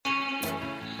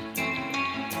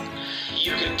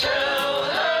You can tell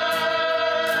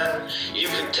her, you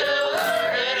can tell her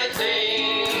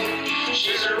anything.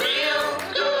 She's a real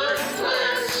good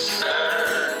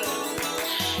listener.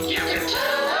 You can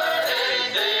tell her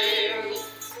anything.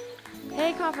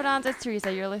 Hey confidants, it's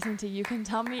Teresa. You're listening to You Can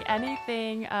Tell Me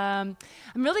Anything. I'm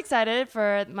really excited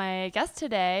for my guest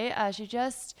today. She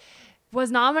just was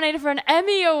nominated for an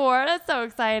Emmy Award. That's so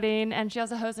exciting. And she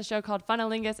also hosts a show called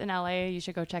Funnalingus in LA. You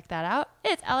should go check that out.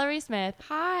 It's Ellery Smith.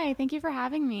 Hi, thank you for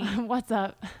having me. What's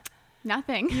up?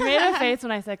 Nothing. You made a face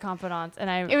when I said confidants,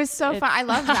 and It was so fun. I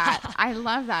love that. I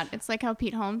love that. It's like how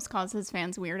Pete Holmes calls his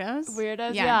fans weirdos.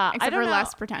 Weirdos, yeah. I Except don't for know.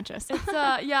 less pretentious. It's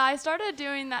yeah, I started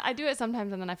doing that. I do it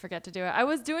sometimes and then I forget to do it. I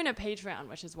was doing a Patreon,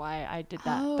 which is why I did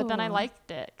that. But then I Oh. liked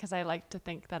it because I like to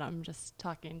think that I'm just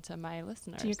talking to my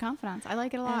listeners. To your confidence. I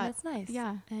like it a lot. And it's nice.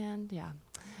 Yeah. And yeah.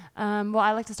 Well,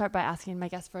 I like to start by asking my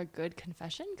guests for a good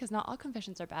confession because not all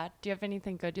confessions are bad. Do you have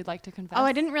anything good you'd like to confess? Oh,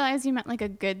 I didn't realize you meant like a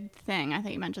good thing. I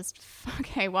thought you meant just,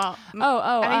 okay, well. Oh,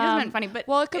 I think you just meant funny, but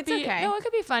well, it could it's be okay. no, it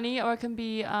could be funny or it can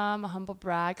be a humble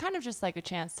brag, kind of just like a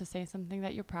chance to say something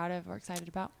that you're proud of or excited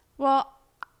about. Well,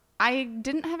 I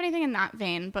didn't have anything in that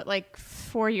vein, but like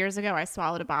 4 years ago, I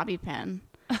swallowed a bobby pin.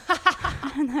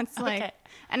 And that's like, Okay.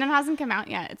 and it hasn't come out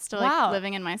yet. It's still Wow. like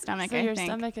living in my stomach, So I your think.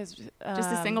 stomach is Just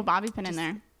a single bobby pin in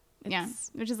there. Yeah. it's-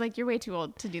 Which is like, you're way too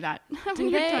old to do that. when Do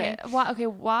you're they? 20. Why? Okay,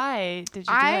 why did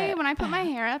you do it? When I put my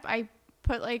hair up, I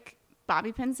put like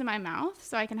bobby pins in my mouth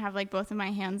so I can have like both of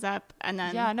my hands up and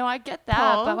then Yeah, no, I get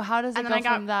that, pull. but how does it And go then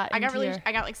from that I got into really, your...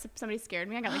 I got like somebody scared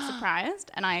me. I got like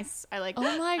surprised and I like,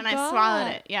 Oh my and I swallowed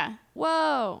God. it. Yeah,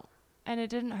 Whoa, and it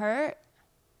didn't hurt?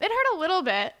 it hurt a little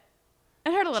bit.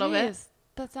 It hurt a little bit. Jeez,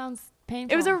 that sounds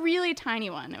painful. It was a really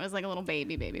tiny one. It was like a little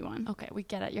baby one. Okay, we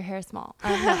get it. Your hair is small.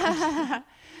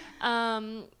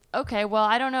 Okay, well,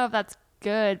 I don't know if that's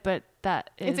good, but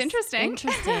that is It's interesting.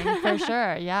 Interesting for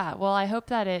sure. Yeah. Well, I hope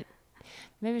that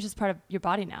maybe it's just part of your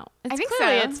body now. It's I think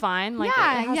clearly so. it's fine. Like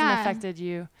Yeah, it hasn't yeah. affected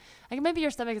you. Like maybe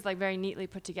your stomach is like very neatly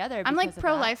put together. I'm like because of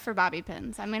pro-life for bobby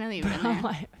pins. I'm gonna leave it in there.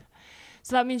 Pro-life.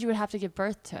 So that means you would have to give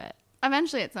birth to it.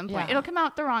 Eventually, at some point, Yeah. it'll come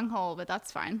out the wrong hole, but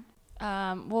that's fine.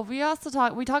 Well, we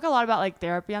talk a lot about like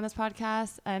therapy on this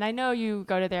podcast, and I know you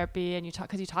go to therapy and you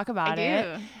talk about I do.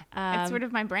 it. It's sort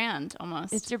of my brand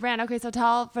almost. It's your brand. Okay, so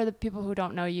tell for the people who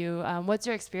don't know you, what's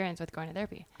your experience with going to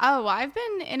therapy? Oh, well, I've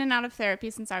been in and out of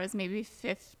therapy since I was maybe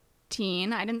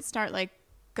 15. I didn't start like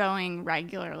going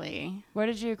regularly. Where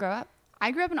did you grow up?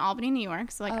 I grew up in Albany, New York,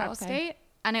 so like Oh, okay. upstate.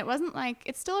 And it wasn't like,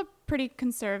 it's still a pretty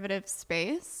conservative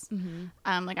space.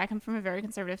 Mm-hmm. Like I come from a very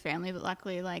conservative family, but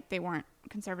luckily like they weren't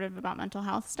conservative about mental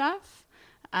health stuff.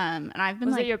 And I've been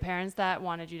Was like, it your parents that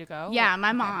wanted you to go? yeah, my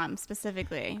Okay. mom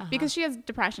specifically, Uh-huh. because she has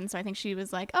depression. So I think she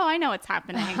was like, oh, I know what's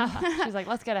happening. She's like,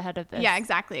 let's get ahead of this. Yeah,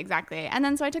 exactly. And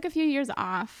then so I took a few years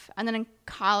off. And then in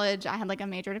college, I had like a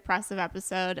major depressive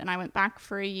episode and I went back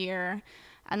for a year.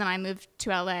 And then I moved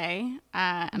to LA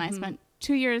and I spent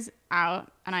 2 years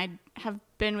out. And I have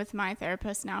been with my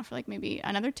therapist now for like maybe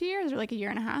another 2 years or like a year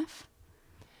and a half.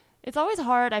 It's always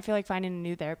hard, I feel like, finding a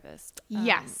new therapist.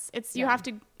 Yes. You have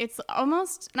to, it's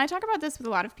almost, and I talk about this with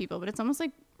a lot of people, but it's almost like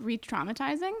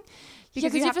re-traumatizing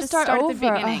because you have to start at the over.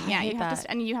 beginning. Oh, Yeah, I hate you have that.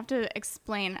 and you have to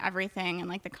explain everything and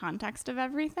like the context of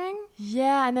everything.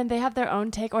 Yeah, and then they have their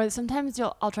own take, or sometimes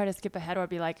I'll try to skip ahead or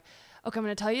be like, okay, I'm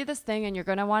going to tell you this thing and you're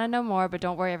going to want to know more, but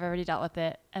don't worry, I've already dealt with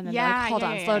it. And then they're like, hold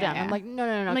on, slow down. I'm like, no.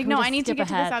 I'm like, can we no, just I need to skip get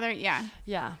ahead? to this other. Yeah.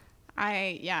 Yeah.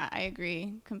 I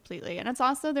agree completely. And it's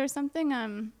also, there's something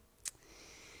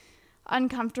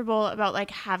uncomfortable about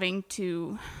like having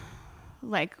to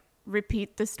like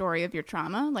repeat the story of your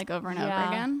trauma like over and over Yeah.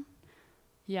 again.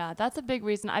 Yeah, that's a big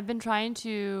reason. I've been trying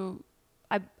to,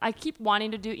 I keep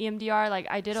wanting to do EMDR. Like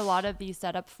I did a lot of the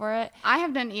setup for it. I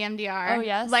have done EMDR Oh,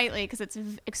 yes? lightly because it's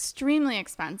extremely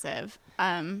expensive.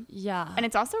 Yeah. And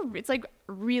it's like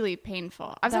really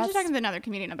painful. I was actually That's- talking to another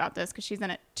comedian about this because she's in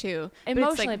it too. But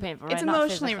Emotionally it's like, painful, It's right? Not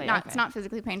emotionally physically, not. okay. It's not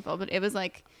physically painful, but it was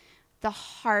like the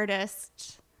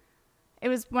hardest. It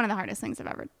was one of the hardest things I've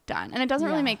ever done, and it doesn't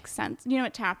really Yeah. make sense. You know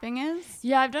what tapping is?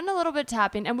 Yeah, I've done a little bit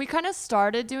tapping, and we kind of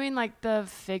started doing like the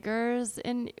figures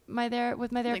with my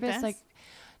therapist. this? Like,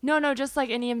 no, just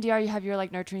like in EMDR, you have your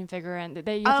like nurturing figure, and you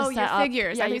have to set your up,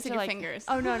 figures. Yeah, I you thought you have said to, your like, fingers.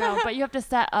 Oh no, but you have to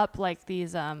set up like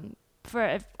these I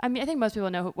think most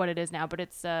people know what it is now, but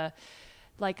it's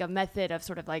like a method of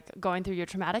sort of like going through your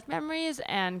traumatic memories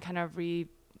and kind of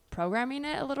reprogramming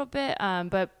it a little bit.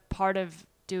 But part of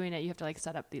doing it, you have to like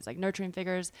set up these like nurturing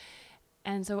figures.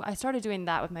 And so I started doing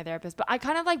that with my therapist, but I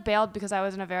kind of like bailed because I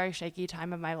was in a very shaky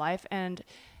time of my life, and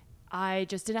I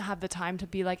just didn't have the time to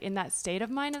be like in that state of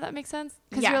mind, if that makes sense.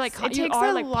 Because Yes, you're like, it you takes are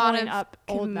a like lot pulling of up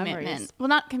old commitment. memories. Well,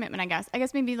 not commitment, I guess. I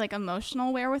guess maybe like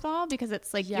emotional wherewithal, because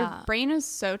it's like your Yeah. brain is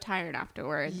so tired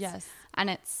afterwards. Yes. And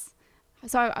it's,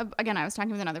 so again, I was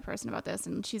talking with another person about this,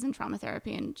 and she's in trauma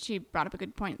therapy, and she brought up a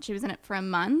good point. She was in it for a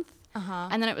month.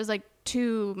 And then it was like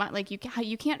 2 months, like you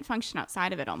can't function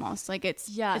outside of it almost. Like it's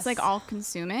Yes. like all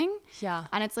consuming. Yeah.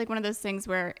 And it's like one of those things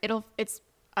where it's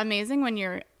amazing when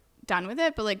you're done with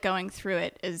it, but like going through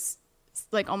it is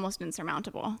like almost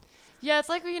insurmountable. Yeah, it's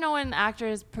like, you know, when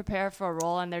actors prepare for a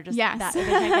role and they're just Yes. that they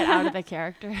can't get out of the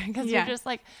character because Yeah. you're just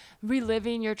like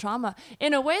reliving your trauma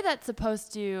in a way that's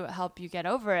supposed to help you get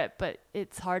over it, but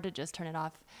it's hard to just turn it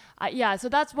off. Yeah, so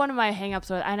that's one of my hangups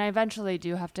with, and I eventually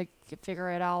do have to figure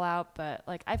it all out, but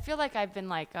like I feel like I've been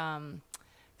like kind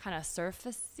of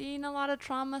surfacing a lot of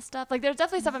trauma stuff. Like there's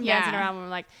definitely stuff I'm dancing around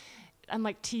when I'm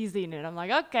like teasing it. I'm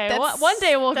like, okay, one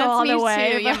day we'll go all the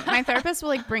way. Too. Yeah, my therapist will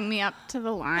like bring me up to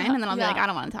the line, and then I'll be like, I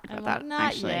don't want to talk about that. Not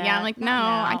Actually, yet, yeah, I'm like, not no,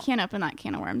 now. I can't open that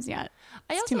can of worms yet.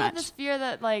 I It's also too have much. this fear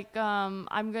that like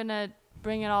I'm gonna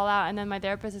bring it all out, and then my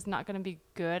therapist is not gonna be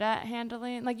good at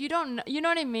handling. Like you know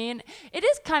what I mean? It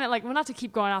is kind of like, well, not to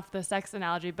keep going off the sex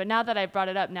analogy, but now that I brought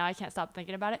it up, now I can't stop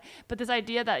thinking about it. But this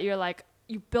idea that you're like,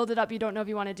 you build it up, you don't know if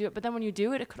you want to do it, but then when you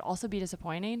do it, it could also be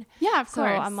disappointing. Yeah, of So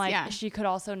course. I'm like, yeah. she could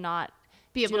also not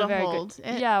Be able do a to very hold good,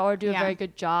 it. yeah, or do a Yeah. very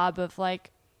good job of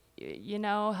like, you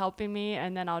know, helping me,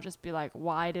 and then I'll just be like,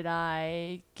 why did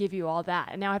I give you all that?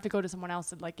 And now I have to go to someone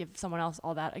else and like give someone else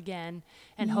all that again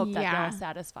and hope that Yeah, they'll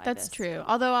satisfy That's this. true.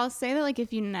 Although I'll say that like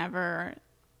if you never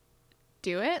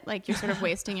do it, like you're sort of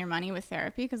wasting your money with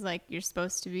therapy, because like you're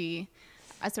supposed to be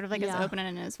as sort of like as Yeah. open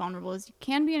and as vulnerable as you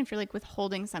can be, and if you're like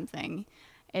withholding something,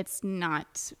 it's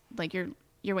not like you're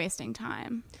wasting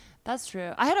time. That's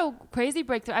true. I had a crazy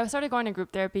breakthrough. I started going to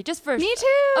group therapy just for. Me too.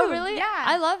 Oh, really? Yeah.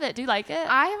 I love it. Do you like it?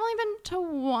 I have only been to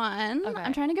one. Okay.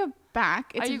 I'm trying to go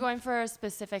back. Are you going for a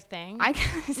specific thing? I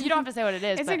You don't have to say what it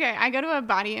is. It's but, okay. I go to a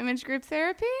body image group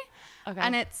therapy, Okay.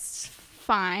 and it's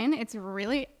fine. It's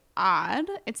really odd.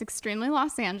 It's extremely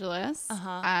Los Angeles.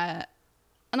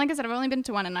 And like I said, I've only been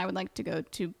to one, and I would like to go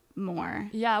to more.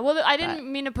 Yeah, well, I didn't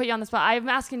mean to put you on the spot. I'm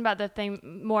asking about the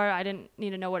thing more. I didn't need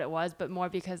to know what it was, but more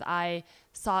because I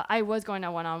was going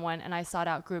to one-on-one, and I sought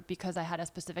out group because I had a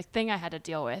specific thing I had to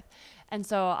deal with. And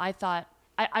so I thought,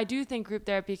 I do think group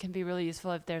therapy can be really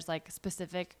useful if there's like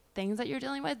specific things that you're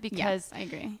dealing with, because Yes, I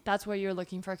agree. that's where you're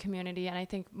looking for a community. And I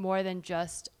think more than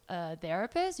just a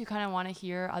therapist, you kind of want to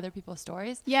hear other people's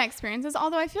stories. Yeah, experiences.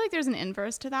 Although I feel like there's an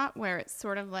inverse to that where it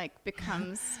sort of like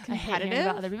becomes I hate hearing competitive.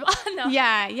 about other people. No.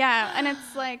 Yeah. And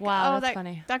it's like, Wow, oh, that's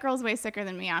funny. that girl's way sicker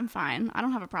than me. I'm fine. I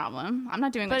don't have a problem. I'm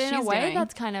not doing But what in she's a way, doing.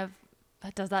 that's kind of,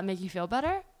 does that make you feel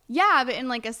better? Yeah, but in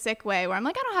like a sick way where I'm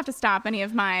like, I don't have to stop any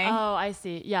of my. Oh, I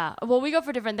see. Yeah. Well, we go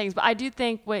for different things, but I do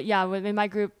think in my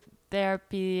group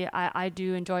therapy, I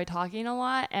do enjoy talking a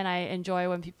lot, and I enjoy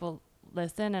when people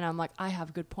listen, and I'm like, I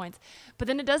have good points. But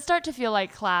then it does start to feel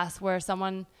like class, where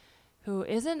someone who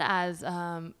isn't as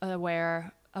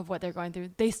aware of what they're going through,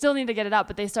 they still need to get it out,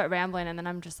 but they start rambling, and then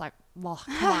I'm just like, well,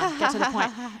 come on, get to the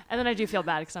point. And then I do feel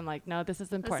bad because I'm like, no, this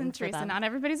is important Listen, for Teresa, them. not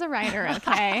everybody's a writer,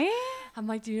 okay? I'm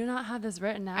like, do you not have this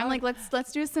written out? I'm like,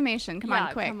 let's do a summation. Come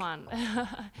on, quick. Come on.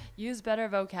 Use better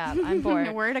vocab. I'm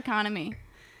bored. Word economy.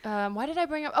 Why did I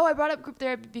bring up? Oh, I brought up group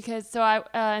therapy because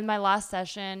I in my last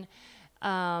session,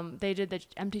 they did the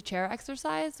empty chair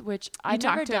exercise, which You I've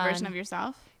never talk to done. a version of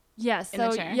yourself. Yes. in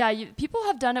the So chair? yeah, people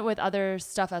have done it with other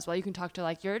stuff as well. You can talk to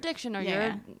like your addiction or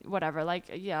Yeah. your whatever, like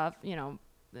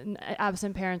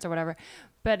absent parents or whatever.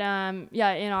 But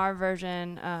in our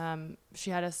version,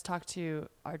 she had us talk to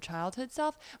our childhood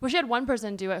self. Well, she had one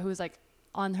person do it who was like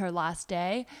on her last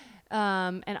day.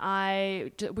 And a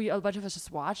bunch of us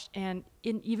just watched, and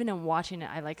even in watching it,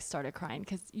 I like started crying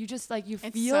because you just like, you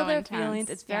It's feel so their intense, feelings.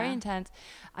 It's very yeah. intense.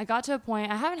 I got to a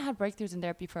point, I haven't had breakthroughs in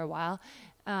therapy for a while.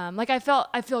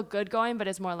 I feel good going, but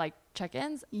it's more like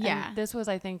check-ins. Yeah. And this was,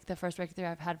 I think, the first breakthrough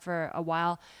I've had for a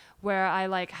while, where I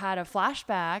like had a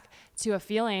flashback to a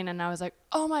feeling, and I was like,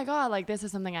 oh my God, like this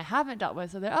is something I haven't dealt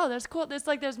with. So that's cool. There's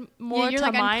more you're to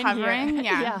like mine uncovering. here.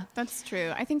 Yeah, that's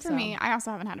true. I think for So. me, I also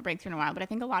haven't had a breakthrough in a while, but I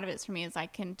think a lot of it for me is I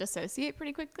can dissociate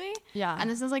pretty quickly. Yeah. And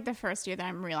this is like the first year that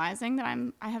I'm realizing that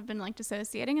I have been like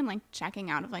dissociating and like checking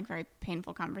out of like very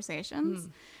painful conversations.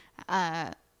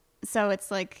 So it's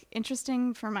like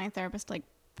interesting for my therapist to like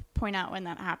point out when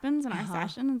that happens in our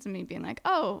session, and to me being like,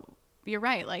 oh, you're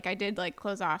right. Like I did like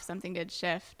close off, something did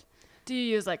shift. Do you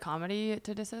use like comedy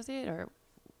to dissociate, or?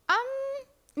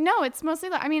 No, it's mostly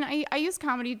like, I mean, I use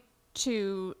comedy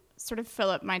to sort of fill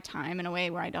up my time in a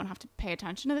way where I don't have to pay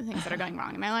attention to the things that are going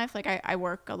wrong in my life. Like I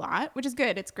work a lot, which is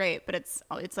good. It's great, but it's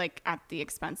like at the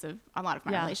expense of a lot of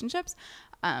my relationships.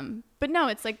 But no,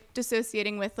 it's like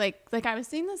dissociating with like I was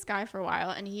seeing this guy for a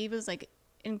while, and he was like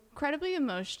incredibly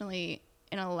emotionally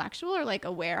intellectual or like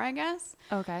aware, I guess.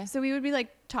 Okay. So we would be like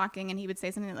talking, and he would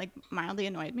say something that like mildly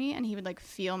annoyed me, and he would like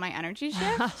feel my energy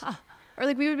shift. Or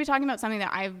like we would be talking about something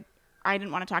that I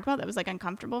didn't want to talk about that was like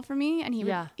uncomfortable for me, and he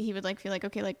would like feel like,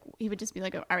 okay, like he would just be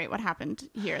like, all right, what happened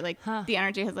here? Like the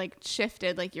energy has like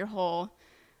shifted, like your whole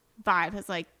vibe has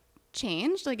like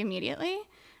changed like immediately.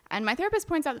 And my therapist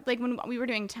points out that like when we were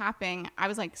doing tapping, I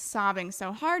was like sobbing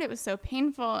so hard, it was so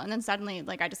painful, and then suddenly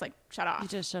like I just like shut off. You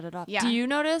just shut it off. Yeah. Do you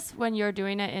notice when you're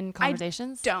doing it in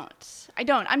conversations? I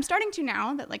don't. I'm starting to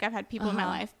now that like I've had people in my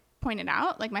life point it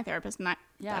out, like my therapist and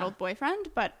that old boyfriend,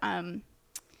 but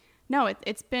no,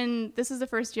 it's been, this is the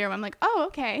first year where I'm like, oh,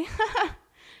 okay.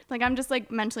 Like I'm just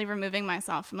like mentally removing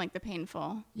myself from like the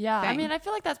painful thing. I mean, I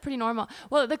feel like that's pretty normal.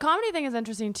 Well, the comedy thing is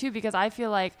interesting too, because I feel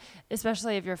like,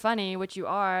 especially if you're funny, which you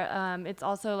are, it's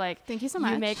also like, thank you so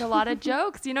much. You make a lot of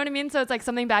jokes, you know what I mean? So it's like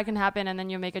something bad can happen and then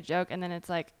you make a joke, and then it's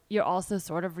like, you're also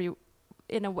sort of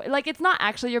in a way, like it's not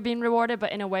actually you're being rewarded,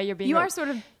 but in a way you're being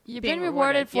you're being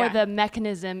rewarded for the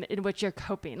mechanism in which you're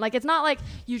coping. Like it's not like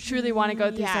you truly want to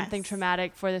go through something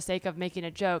traumatic for the sake of making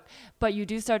a joke, but you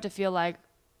do start to feel like,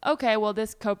 okay, well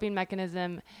this coping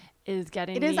mechanism is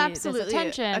getting it is absolutely this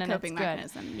attention, a coping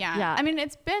mechanism. Yeah. I mean,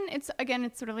 it's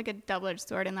sort of like a double-edged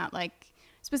sword in that, like,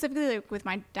 specifically like with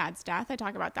my dad's death, I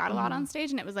talk about that a lot on stage,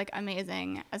 and it was like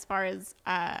amazing as far as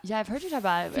I've heard you talk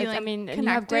about it. I mean, connective. You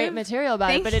have great material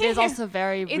about it, but it is also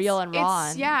very real and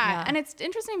raw. And it's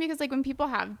interesting because like when people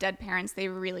have dead parents, they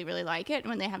really, really like it, and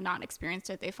when they have not experienced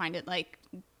it, they find it like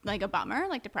a bummer,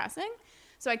 like depressing.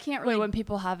 So I can't really. Wait, when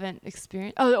people haven't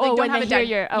experienced. when they hear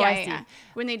your. Oh, I see.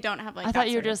 When they don't have like. I thought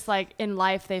you were just like in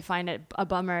life they find it a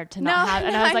bummer to not have.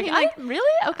 And I was like,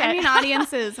 really? Okay. I mean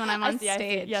audiences when I'm on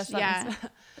stage. Yes. Yeah.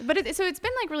 But so it's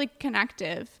been like really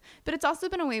connective, but it's also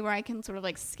been a way where I can sort of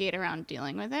like skate around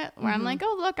dealing with it, where I'm like,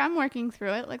 oh look, I'm working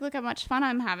through it. Like look how much fun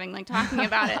I'm having, like talking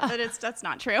about it. But that's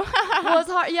not true. Well, it's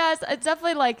hard. Yeah, it's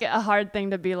definitely like a hard thing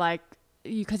to be like.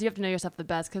 Because you have to know yourself the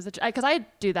best, because I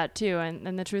do that too,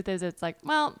 and the truth is it's like,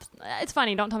 well, it's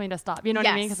funny, don't tell me to stop, you know what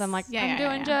I mean? Because I'm like, I'm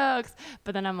doing jokes,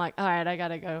 but then I'm like, all right, I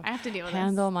gotta go, I have to deal with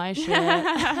handle my shit.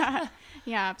 Yeah,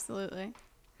 absolutely.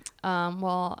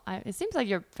 Well, it seems like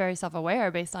you're very self-aware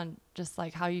based on just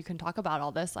like how you can talk about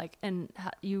all this, like, and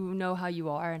you know how you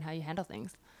are and how you handle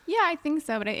things. Yeah, I think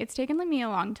so, but it's taken me a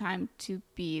long time to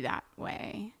be that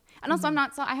way. And also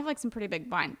I have like some pretty big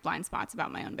blind spots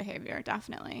about my own behavior,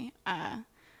 definitely.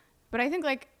 But I think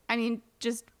like, I mean,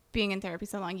 just being in therapy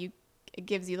so long, it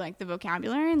gives you like the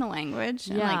vocabulary and the language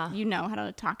and like, you know how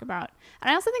to talk about. And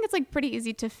I also think it's like pretty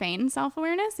easy to feign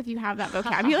self-awareness if you have that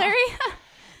vocabulary.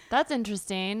 That's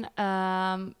interesting.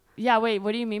 Yeah, wait,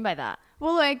 what do you mean by that?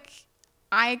 Well, like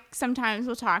I sometimes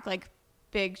will talk like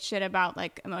big shit about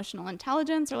like emotional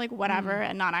intelligence or like whatever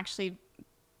and not actually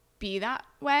be that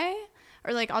way.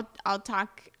 Or like I'll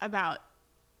talk about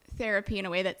therapy in a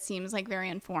way that seems like very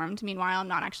informed. Meanwhile, I'm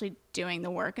not actually doing the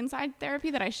work inside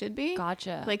therapy that I should be.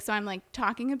 Gotcha. Like, so I'm like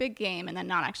talking a big game and then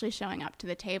not actually showing up to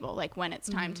the table like when it's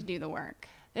time to do the work.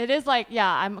 It is like,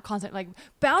 yeah, I'm constantly like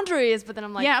boundaries, but then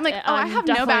I'm like, yeah, I'm like, I have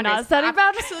no boundaries. Not setting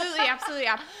boundaries.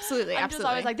 Absolutely. I'm just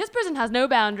always like, this person has no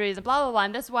boundaries and blah, blah, blah,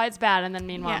 and this is why it's bad. And then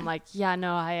meanwhile, I'm like, yeah,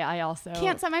 no, I also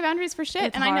can't set my boundaries for shit.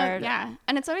 It's and hard. I know, yeah.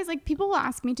 And it's always like, people will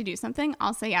ask me to do something.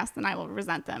 I'll say yes, then I will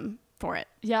resent them for it.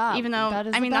 Yeah. Even though, that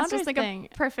is I mean, that's just like thing.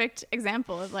 A perfect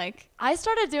example of like. I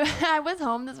was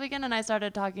home this weekend and I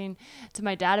started talking to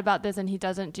my dad about this, and he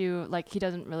doesn't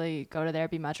really go to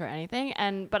therapy much or anything.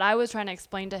 But I was trying to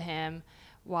explain to him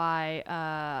why,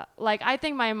 I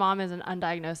think my mom is an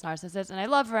undiagnosed narcissist, and I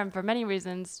love her, and for many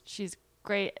reasons, she's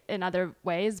great in other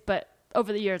ways, but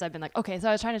over the years I've been like, okay, so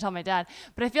I was trying to tell my dad,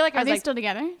 but I feel like Are they still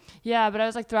together? Yeah, but I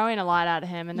was like throwing a lot at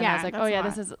him, and then I was like, oh yeah,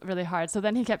 this is really hard. So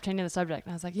then he kept changing the subject,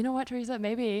 and I was like, you know what, Teresa,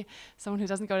 maybe someone who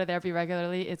doesn't go to therapy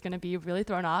regularly is going to be really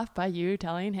thrown off by you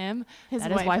telling him his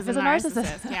wife is a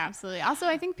narcissist. Yeah, absolutely. Also,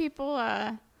 I think people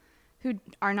who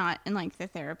are not in like the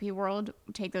therapy world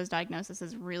take those diagnoses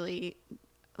as really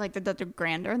like that they're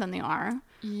grander than they are.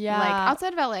 Yeah. Like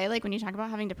outside of LA, like when you talk about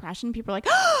having depression, people are like,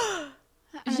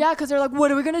 yeah, because they're like, what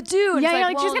are we gonna do? And yeah,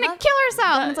 like she's gonna kill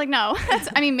herself. And it's like, no.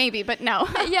 Maybe, but no.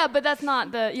 Yeah, but that's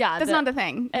not the not the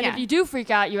thing. And if you do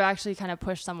freak out, you actually kind of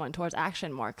push someone towards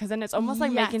action more, because then it's almost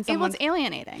like making someone. It's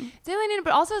alienating. It's alienating,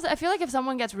 but also I feel like if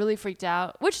someone gets really freaked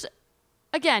out, which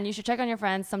again, you should check on your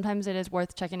friends. Sometimes it is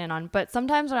worth checking in on. But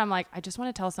sometimes when I'm like, I just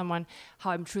want to tell someone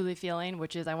how I'm truly feeling,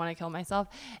 which is I want to kill myself.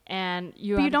 And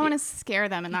you don't want to scare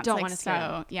them. And that's don't like want to scare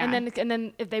them. yeah. And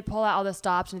then if they pull out all the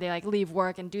stops and they like leave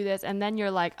work and do this, and then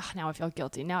you're like, oh, now I feel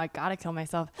guilty. Now I gotta kill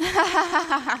myself. or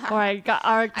I've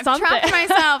something. trapped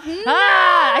myself. No!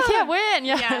 I can't win.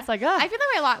 Yeah. It's like, I feel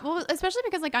that way a lot. Well, especially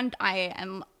because like I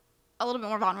am a little bit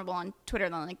more vulnerable on Twitter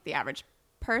than like the average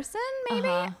person, maybe.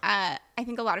 I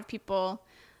think a lot of people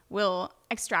will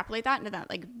extrapolate that into that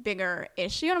like bigger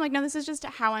issue, and I'm like, no, this is just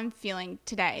how I'm feeling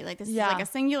today. Like this is like a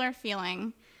singular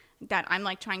feeling that I'm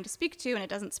like trying to speak to, and it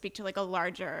doesn't speak to like a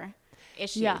larger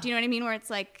issue. Do you know what I mean? Where it's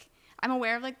like I'm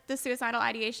aware of like the suicidal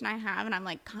ideation I have, and I'm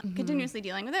like continuously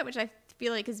dealing with it, which I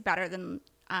feel like is better than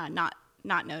not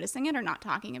noticing it or not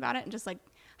talking about it, and just like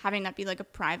having that be like a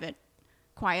private,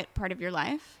 quiet part of your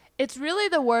life. It's really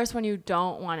the worst when you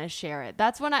don't want to share it.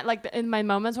 That's when I like in my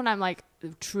moments when I'm like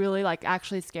truly like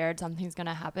actually scared something's going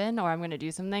to happen or I'm going to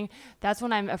do something. That's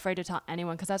when I'm afraid to tell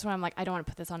anyone, because that's when I'm like, I don't want to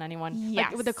put this on anyone.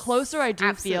 Yes. Like the closer I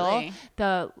do feel,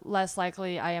 the less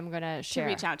likely I am going to share.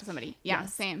 To reach out to somebody. Yeah.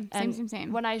 Yes. Same.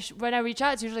 When I reach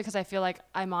out, it's usually because I feel like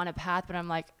I'm on a path, but I'm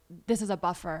like, this is a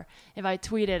buffer. If I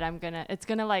tweet it, it's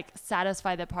going to like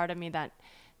satisfy the part of me that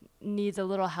needs a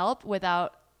little help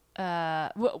without,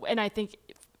 and I think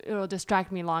it'll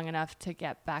distract me long enough to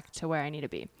get back to where I need to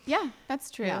be. Yeah, that's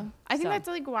true. Yeah, I think that's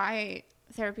like why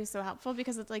therapy is so helpful,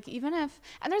 because it's like, even if,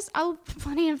 and there's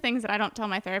plenty of things that I don't tell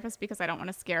my therapist because I don't want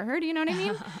to scare her. Do you know what I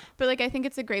mean? But like, I think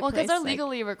it's a great place. Well, because they're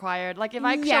legally required. Like if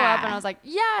I show up and I was like,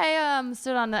 yeah, I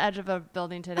stood on the edge of a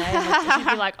building today, and like,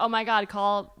 she'd be like, oh my God,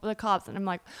 call the cops. And I'm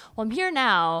like, well, I'm here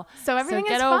now. So everything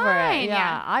get is over fine. it.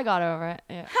 Yeah, I got over it.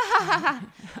 Yeah.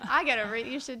 I get over it.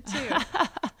 You should too.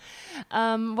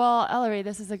 Well, Ellery,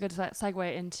 this is a good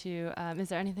segue into, is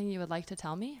there anything you would like to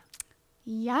tell me?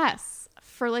 Yes.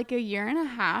 For like a year and a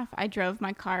half, I drove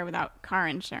my car without car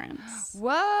insurance.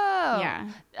 Whoa. Yeah.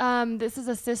 This is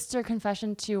a sister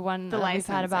confession to one the that we've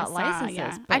had about licenses.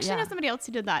 Yeah. But I actually know somebody else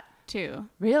who did that too.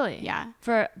 Really? Yeah.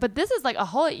 But this is like a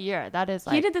whole year. That is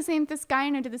like. He did this guy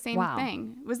who did the same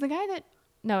thing. Was the guy that.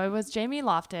 No, it was Jamie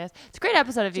Loftus. It's a great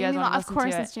episode if you guys want to listen to it.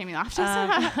 Of course it's Jamie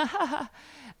Loftus.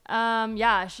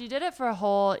 Yeah, she did it for a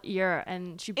whole year,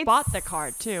 and she bought the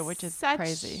car too, which is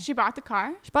crazy. She bought the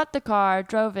car? She bought the car,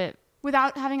 drove it.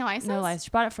 Without having a license? No license. She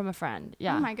bought it from a friend.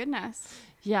 Yeah. Oh my goodness.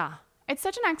 Yeah. It's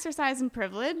such an exercise in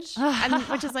privilege,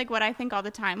 which is like what I think all the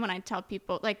time when I tell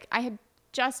people, like I had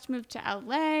just moved to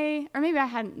LA, or maybe I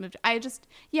hadn't moved. I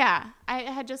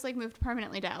had just like moved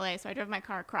permanently to LA. So I drove my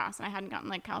car across, and I hadn't gotten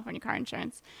like California car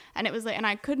insurance, and it was like, and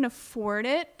I couldn't afford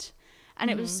it.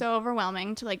 And it was so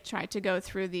overwhelming to like try to go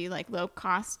through the like low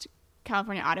cost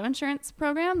California auto insurance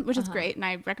program, which is great, and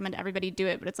I recommend everybody do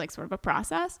it, but it's like sort of a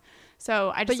process.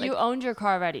 So I just. But you owned your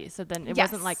car already, so then it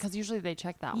wasn't like, because usually they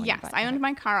check that one. Yes, I owned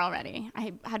my car already.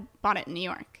 I had bought it in New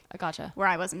York. I gotcha. Where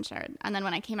I was insured, and then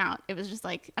when I came out, it was just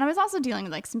like, and I was also dealing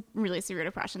with like some really severe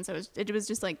depression, so it was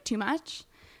just like too much.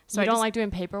 So you don't like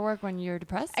doing paperwork when you're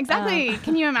depressed? Exactly.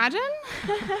 Can you imagine?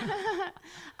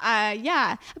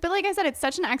 Yeah. But like I said, it's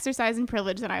such an exercise in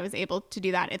privilege that I was able to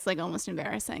do that. It's like almost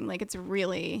embarrassing. Like it's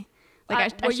really like I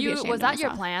should be ashamed was of that your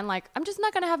myself. plan? Like, I'm just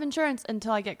not going to have insurance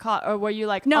until I get caught? Or were you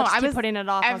like, no, I was putting it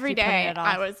off every day.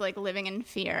 I was like living in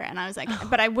fear, and I was like,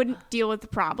 but I wouldn't deal with the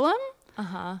problem.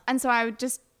 And so I would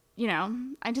just,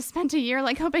 I just spent a year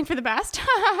like hoping for the best.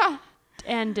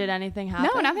 And did anything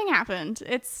happen? No, nothing happened.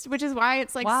 Which is why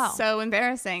it's like so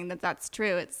embarrassing that that's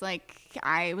true. It's like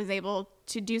I was able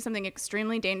to do something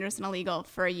extremely dangerous and illegal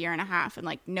for a year and a half, and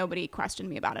like nobody questioned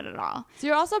me about it at all. So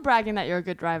you're also bragging that you're a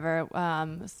good driver.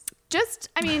 Just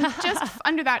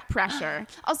under that pressure.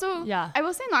 Also, yeah. I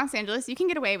will say in Los Angeles, you can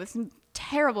get away with some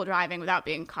terrible driving without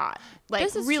being caught. Like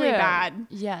this is really true. bad.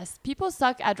 Yes. People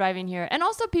suck at driving here. And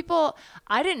also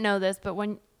I didn't know this, but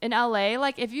when in LA,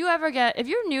 like if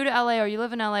you're new to LA or you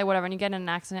live in LA, whatever, and you get in an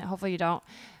accident, hopefully you don't.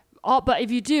 But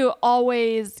if you do,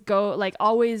 always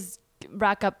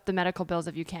rack up the medical bills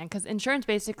if you can, because insurance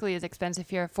basically is expensive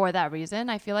here for that reason.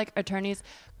 I feel like attorneys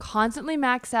constantly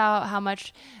max out how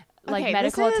much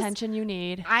medical attention you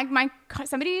need.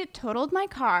 Somebody totaled my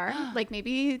car like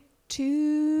maybe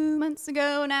 2 months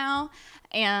ago now,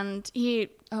 and he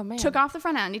took off the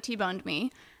front end. He T-boned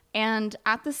me, and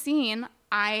at the scene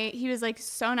he was like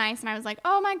so nice, and I was like,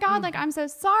 oh my God, like I'm so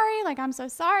sorry,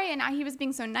 and he was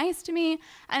being so nice to me,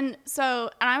 and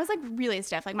I was like really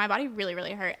stiff, like my body really,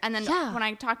 really hurt. And then when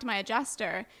I talked to my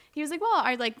adjuster, he was like,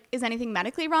 well, is anything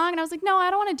medically wrong? And I was like, no, I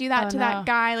don't want to do that that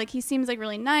guy. Like, he seems like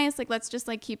really nice. Like, let's just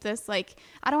like keep this, like,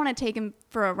 I don't want to take him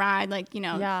for a ride, like, you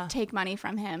know, take money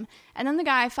from him. And then the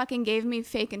guy fucking gave me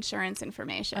fake insurance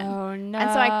information. Oh no.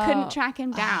 And so I couldn't track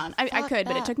him down. I could,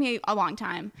 but it took me a long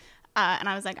time. And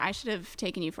I was like, I should have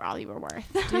taken you for all you were worth.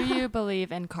 Do you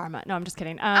believe in karma? No, I'm just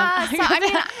kidding. I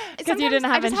mean, because you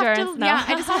didn't have insurance. No. Yeah,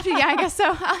 I just have to. Yeah, I guess so.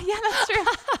 Yeah, that's true.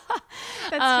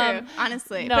 That's true.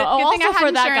 Honestly, no. But good thing I had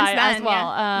for that insurance guy then. as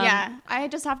well. Yeah, I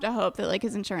just have to hope that like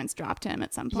his insurance dropped him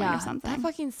at some point or something. That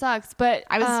fucking sucks. But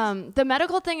I was the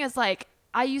medical thing is like,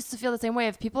 I used to feel the same way.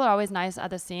 If people are always nice at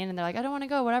the scene and they're like, I don't want to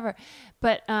go, whatever.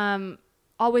 But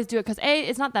always do it because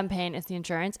it's not them paying, it's the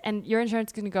insurance, and your insurance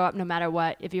is going to go up no matter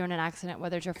what if you're in an accident,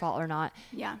 whether it's your fault or not.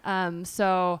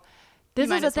 So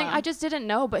this is the thing I just didn't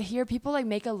know, but here people like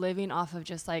make a living off of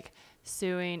just like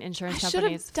suing insurance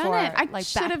companies for like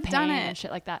back pain and shit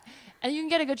like that, and you can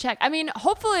get a good check. I mean,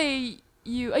 hopefully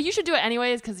you should do it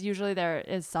anyways, because usually there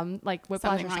is some like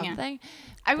whiplash or something.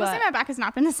 I will say my back has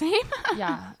not been the same.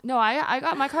 No, I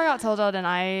got my car got totaled and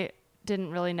I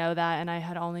didn't really know that, and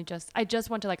I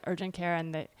just went to like urgent care,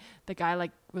 and the guy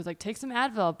like was like, take some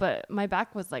Advil, but my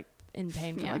back was like in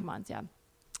pain for like months.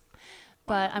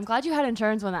 But I'm glad you had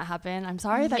insurance when that happened. I'm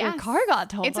sorry that your car got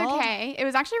totaled. It's okay. It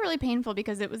was actually really painful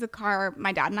because it was a car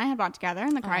my dad and I had bought together,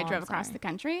 and the car I drove across the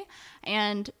country,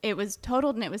 and it was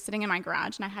totaled, and it was sitting in my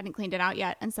garage, and I hadn't cleaned it out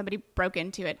yet, and somebody broke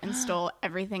into it and stole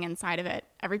everything inside of it,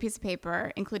 every piece of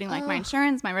paper, including like my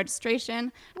insurance, my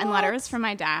registration, and letters from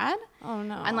my dad. Oh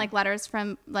no. And like letters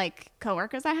from like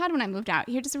coworkers I had when I moved out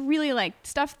here, just really like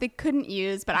stuff they couldn't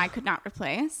use but I could not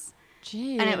replace.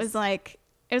 Jeez. And it was like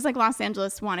Los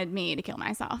Angeles wanted me to kill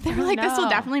myself. They were like, this will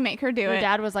definitely make her do it. Your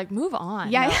dad was like, move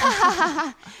on.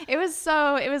 Yeah. It was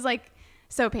like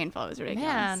so painful. It was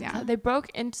ridiculous. Man, yeah. They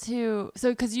broke into,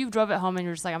 because you drove it home and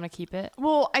you're just like, I'm going to keep it.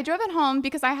 Well, I drove it home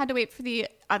because I had to wait for the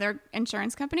other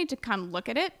insurance company to come look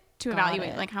at it to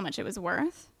evaluate like how much it was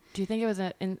worth. Do you think it was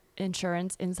an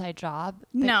insurance inside job?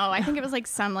 No, I think it was like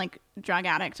some like drug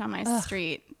addict on my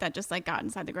street that just like got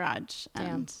inside the garage.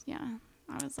 And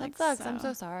I was like, that sucks. I'm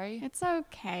so sorry. It's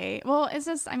okay. Well, it's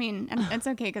just, I mean, it's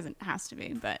okay because it has to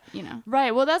be, but you know.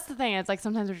 Right. Well, that's the thing. It's like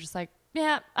sometimes we're just like,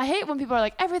 yeah, I hate when people are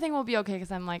like, everything will be okay,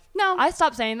 because I'm like, no. I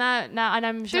stopped saying that now, and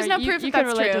I'm sure there's no proof you that can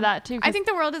relate true. to that too. I think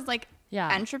the world is like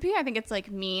entropy. I think it's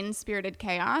like mean-spirited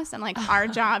chaos, and like our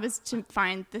job is to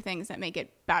find the things that make it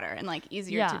better and like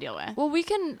easier to deal with. Well,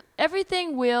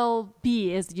 everything will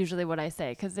be is usually what I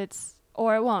say, because it's,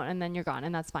 or it won't, and then you're gone,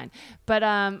 and that's fine. But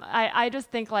I just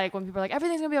think like when people are like,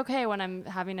 everything's gonna be okay when I'm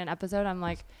having an episode, I'm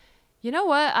like, you know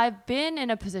what? I've been in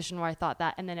a position where I thought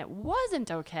that, and then it wasn't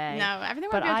okay. No,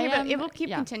 everything will be okay, but it will keep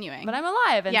continuing. But I'm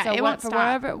alive, and so it won't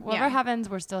stop. whatever happens,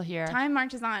 we're still here. Time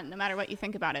marches on, no matter what you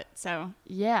think about it. So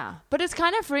yeah, but it's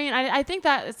kind of freeing. I think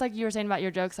that it's like you were saying about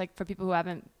your jokes. Like for people who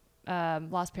haven't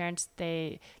lost parents,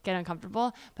 they get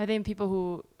uncomfortable. But I think people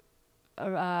who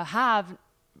have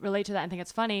relate to that and think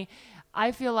it's funny.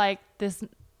 I feel like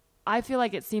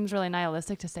it seems really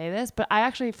nihilistic to say this, but I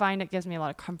actually find it gives me a lot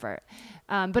of comfort.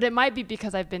 But it might be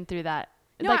because I've been through that.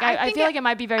 No, like I feel like it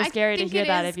might be very scary to hear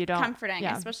that if you don't. Comforting,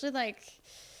 especially like,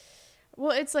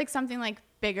 well, it's like something like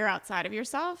bigger outside of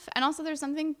yourself, and also there's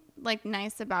something like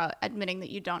nice about admitting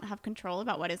that you don't have control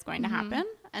about what is going to happen,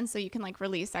 and so you can like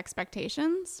release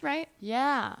expectations, right?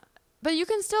 Yeah. But you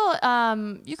can still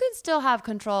have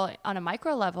control on a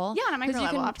micro level. Yeah, on a micro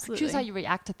level, you can absolutely. choose how you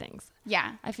react to things.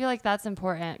 Yeah. I feel like that's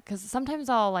important, because sometimes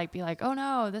I'll like be like, oh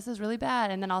no, this is really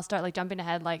bad, and then I'll start like jumping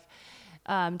ahead like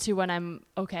to when I'm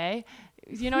okay.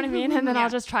 You know what I mean? And then I'll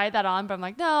just try that on, but I'm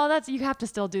like, no, you have to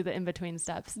still do the in between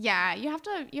steps. Yeah, you have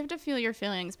to feel your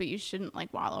feelings, but you shouldn't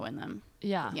like wallow in them.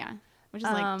 Yeah. Yeah. Which is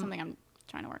like something I'm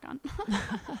trying to work on.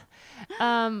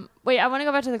 Wait, I want to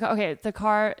go back to the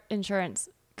car insurance.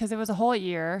 Because it was a whole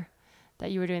year that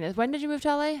you were doing this. When did you move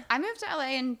to LA? I moved to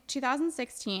LA in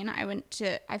 2016. I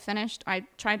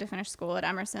tried to finish school at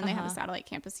Emerson. They have a satellite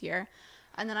campus here.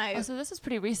 And then so this is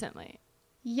pretty recently.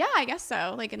 Yeah, I guess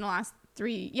so. Like in the last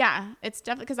 3, it's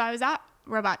definitely because I was at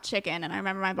Robot Chicken, and I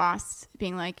remember my boss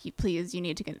being like, please, you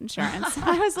need to get insurance.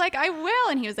 I was like, I will.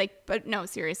 And he was like, but no,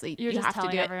 seriously, you just have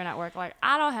to do it. Everyone at work like,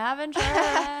 I don't have insurance.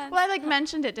 Well, I like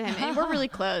mentioned it to him, and we're really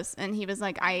close. And he was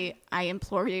like, I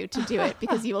implore you to do it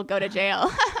because you will go to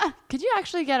jail. Could you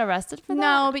actually get arrested for that?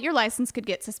 No, but your license could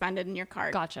get suspended and your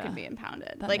car could be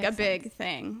impounded. That like a makes big sense.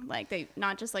 thing. Like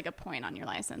not just like a point on your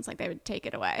license. Like they would take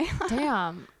it away.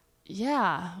 Damn.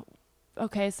 Yeah.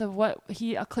 okay, so what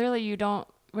he clearly you don't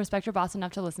respect your boss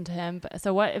enough to listen to him. But,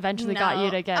 so what eventually got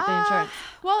you to get the insurance?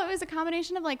 Well, it was a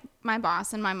combination of like my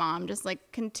boss and my mom just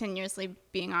like continuously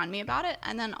being on me about it.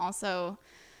 And then also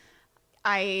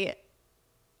I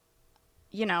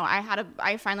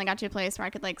finally got to a place where I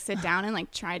could like sit down and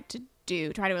like try to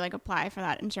like apply for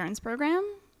that insurance program.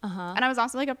 And I was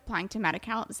also like applying to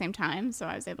Medi-Cal at the same time, so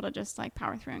I was able to just like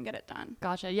power through and get it done.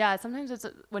 Gotcha. Yeah, sometimes it's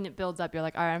when it builds up, you're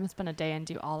like, all right, I'm gonna spend a day and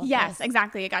do all of this. Yes,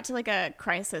 exactly. It got to like a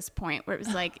crisis point where it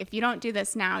was like, if you don't do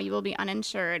this now, you will be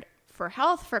uninsured for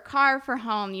health, for car, for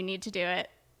home. You need to do it.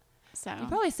 So You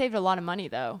probably saved a lot of money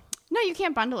though no, you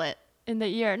can't bundle it. in the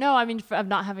year. No, I mean of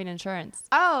not having insurance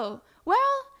Oh, well,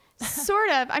 sort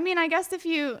of. I mean, I guess because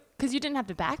you didn't have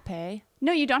to back pay.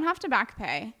 No, you don't have to back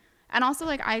pay. And also,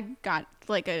 like, I got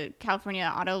like a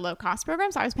California auto low cost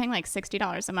program, so I was paying like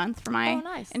 $60 a month for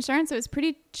my insurance. So it was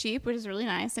pretty cheap, which is really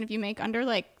nice. And if you make under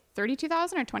like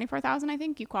 $32,000 or $24,000, I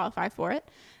think you qualify for it,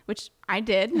 which I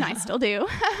did and I still do.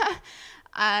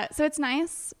 So it's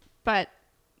nice, but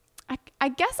I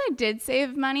guess I did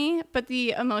save money, but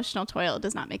the emotional toil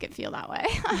does not make it feel that way.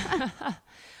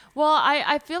 Well,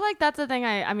 I feel like that's the thing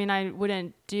I mean, I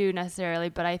wouldn't do necessarily,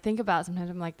 but I think about sometimes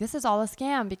I'm like, this is all a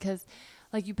scam because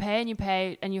like you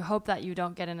pay and you hope that you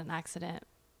don't get in an accident.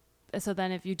 So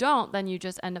then if you don't, then you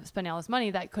just end up spending all this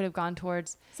money that could have gone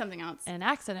towards something else, an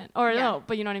accident or no,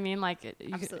 but you know what I mean? Like,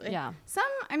 absolutely. Yeah. So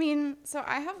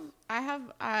I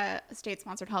have state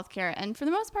sponsored healthcare, and for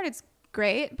the most part it's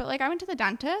great, but like I went to the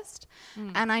dentist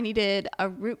and I needed a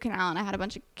root canal and I had a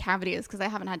bunch of cavities because I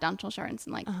haven't had dental insurance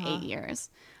in like 8 years.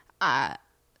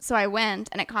 So I went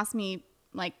and it cost me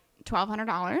like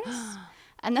 $1,200.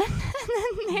 And then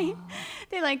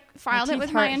they like filed it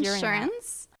with my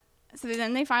insurance. So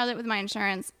then they filed it with my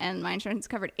insurance, and my insurance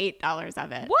covered $8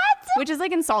 of it. What? Which is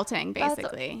like insulting,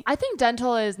 basically. I think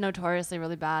dental is notoriously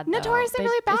really bad. Notoriously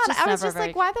really bad. I was just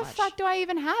like, why the much. fuck do I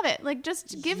even have it? Like,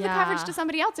 just give the coverage to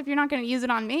somebody else if you're not going to use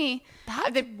it on me.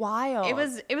 That's wild. It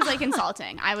was like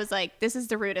insulting. I was like, this is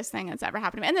the rudest thing that's ever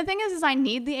happened to me. And the thing is I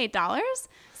need the $8.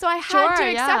 So I had to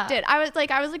accept it. I was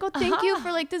like, well, thank you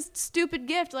for like this stupid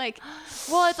gift. Like,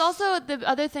 well, it's also the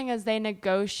other thing is they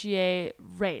negotiate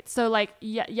rates. So like,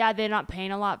 yeah, they're not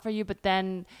paying a lot for you, but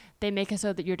then they make it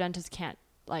so that your dentist can't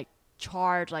like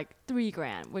charge like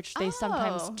 $3,000, which they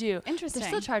sometimes do. Interesting. They're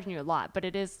still charging you a lot, but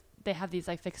they have these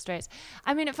like fixed rates.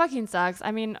 I mean, it fucking sucks.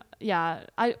 I mean, yeah.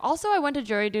 I went to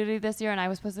jury duty this year and I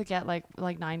was supposed to get like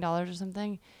 $9 or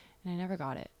something, and I never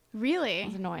got it. Really?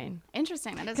 It's annoying.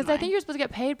 Interesting. That is because I think you're supposed to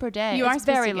get paid per day. You are it's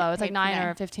very low. It's It's like 9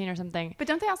 or 15 or something. But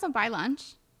don't they also buy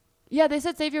lunch? Yeah, they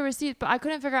said save your receipt, but I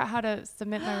couldn't figure out how to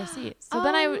submit my receipt. So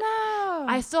then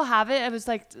I still have it. It was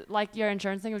like your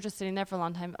insurance thing was just sitting there for a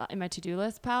long time in my to-do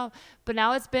list, pal. But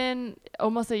now it's been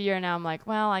almost a year now. I'm like,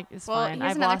 well, it's fine.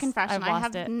 Here's another confession. I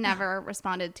have never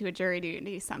responded to a jury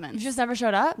duty summons. You just never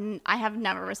showed up? I have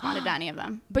never responded to any of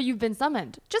them. But you've been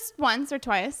summoned? Just once or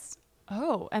twice.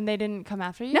 Oh, and they didn't come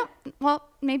after you? No. Well,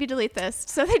 maybe delete this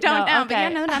so they don't know. Okay. But yeah,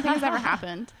 no, nothing has ever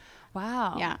happened.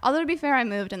 Wow. Yeah. Although to be fair, I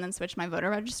moved and then switched my voter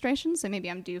registration, so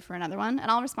maybe I'm due for another one, and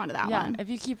I'll respond to that one. If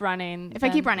you keep running. If I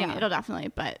keep running, it'll definitely.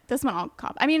 But this one I'll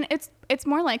cop. I mean, it's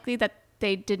more likely that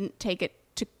they didn't take it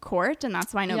to court, and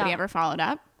that's why nobody ever followed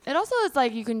up. It also is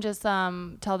like you can just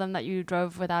tell them that you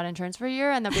drove without insurance for a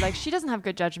year, and they'll be like, she doesn't have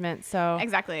good judgment, so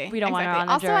exactly. We don't want her on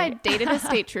the jury. Also, I dated a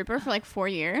state trooper for like 4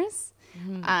 years,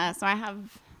 so I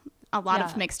have a lot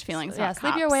of mixed feelings. Yeah,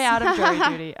 sleep your way out of jury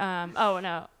duty. Oh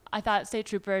no, I thought state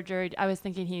trooper jury. I was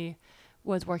thinking he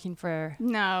was working for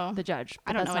the judge.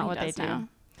 But I don't that's know not what they do. Now.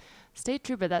 State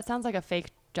trooper. That sounds like a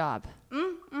fake job.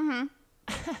 Mm-hmm.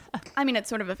 I mean, it's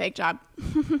sort of a fake job.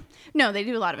 No, they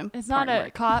do a lot of. It's not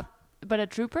a cop, but a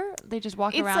trooper. They just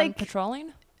walk around like,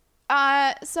 patrolling.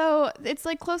 So it's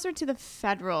like closer to the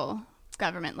federal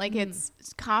government. Like it's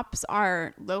cops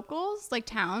are locals, like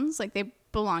towns, like they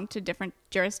belong to different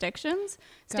jurisdictions.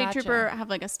 State trooper have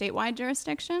like a statewide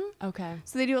jurisdiction. Okay.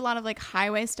 So they do a lot of like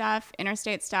highway stuff,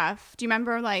 interstate stuff. Do you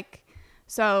remember like,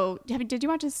 did you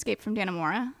watch Escape from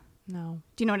Dannemora? No.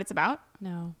 Do you know what it's about?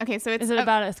 No. Okay. So is it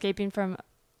about escaping from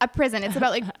a prison? It's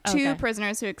about like two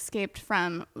prisoners who escaped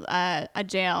from a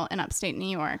jail in upstate New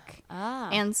York.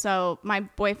 And so my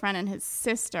boyfriend and his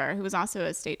sister, who was also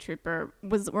a state trooper,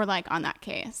 were like on that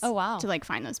case. Oh, wow. To like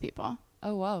find those people.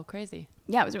 Oh, whoa. Crazy.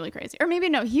 Yeah, it was really crazy. Or maybe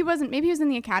no, he wasn't. Maybe he was in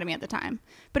the academy at the time.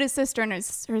 But his sister and her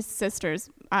sister's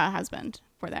husband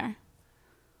were there.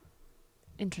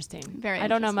 Interesting. Very I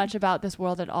don't know much about this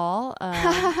world at all.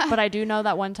 But I do know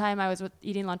that one time I was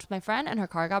eating lunch with my friend and her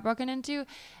car got broken into.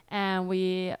 And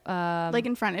we... like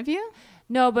in front of you?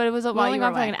 No, but it was only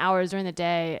on for like an hour during the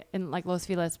day in like Los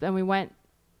Feliz. And we went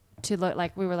to look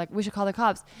like, we were like, we should call the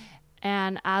cops.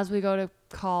 And as we go to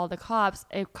call the cops,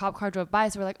 a cop car drove by.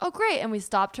 So we're like, oh, great. And we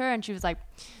stopped her and she was like,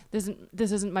 this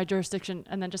isn't my jurisdiction.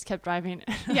 And then just kept driving.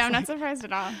 Yeah, I'm not surprised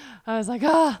at all. I was like,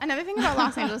 ah. Another thing about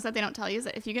Los Angeles that they don't tell you is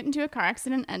that if you get into a car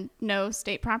accident and no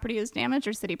state property is damaged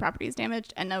or city property is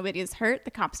damaged and nobody is hurt,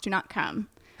 the cops do not come.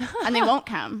 And they won't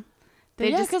come.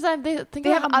 Because they think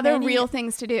they have other real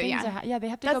things to do. Yeah, they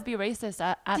have to go be racist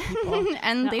at people.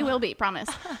 And they will be, promise.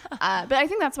 But I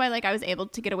think that's why like I was able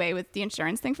to get away with the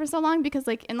insurance thing for so long, because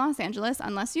like in Los Angeles,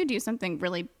 unless you do something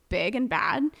really big and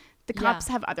bad, the cops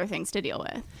have other things to deal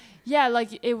with. Yeah,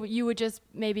 like you would just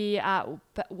maybe at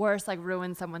worst like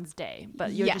ruin someone's day,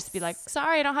 but you would just be like,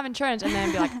 sorry, I don't have insurance, and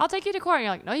then be like, I'll take you to court. And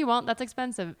you're like, no, you won't. That's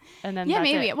expensive. And then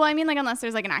maybe. It. Well, I mean, like unless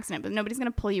there's like an accident, but nobody's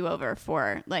gonna pull you over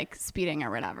for like speeding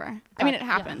or whatever. I mean, it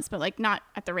happens, but like not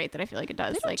at the rate that I feel like it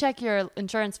does. They don't check your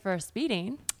insurance for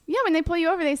speeding. Yeah, when they pull you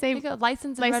over, they say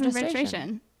license and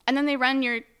registration. And then they run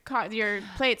your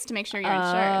plates to make sure you're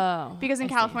insured. Because in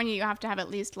California, you have to have at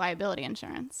least liability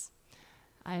insurance.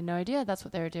 I had no idea that's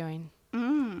what they were doing.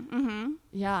 Mm-hmm.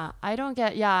 Yeah, I don't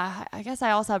get. Yeah, I guess I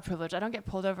also have privilege. I don't get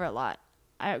pulled over a lot.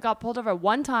 I got pulled over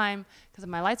one time because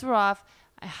my lights were off.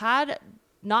 I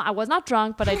was not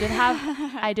drunk, but I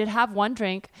did have one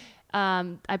drink.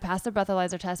 I passed the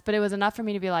breathalyzer test, but it was enough for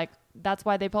me to be like, that's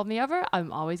why they pulled me over.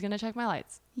 I'm always gonna check my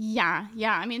lights. Yeah.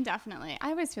 I mean, definitely.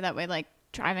 I always feel that way, like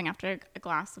driving after a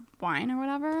glass of wine or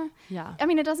whatever. Yeah. I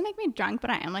mean, it doesn't make me drunk, but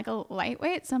I am like a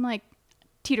lightweight, so I'm like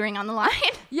teetering on the line.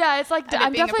 Yeah, it's like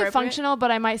I'm definitely functional, but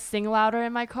I might sing louder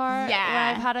in my car when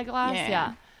I've had a glass.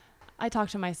 Yeah. I talk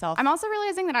to myself. I'm also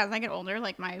realizing that as I get older,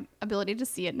 like my ability to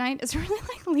see at night is really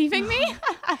like leaving me.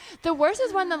 The worst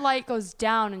is when the light goes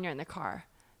down and you're in the car.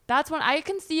 That's when I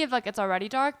can see if like it's already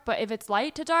dark, but if it's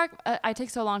light to dark, I take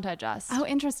so long to adjust. Oh,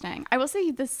 interesting. I will say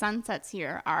the sunsets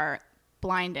here are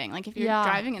blinding. Like if you're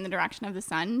driving in the direction of the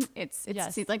sun, it's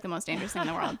like the most dangerous thing in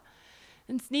the world.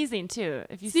 And sneezing too.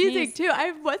 If you sneeze too.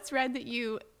 I've once read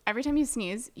that every time you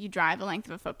sneeze, you drive the length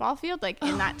of a football field, like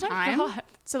in that time. God.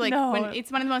 So like when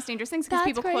it's one of the most dangerous things because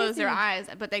people close their eyes,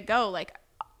 but they go like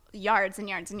yards and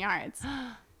yards and yards.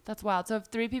 That's wild. So if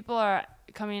three people are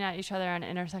coming at each other at an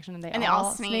intersection and they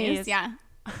all sneeze, yeah.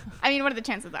 I mean, what are the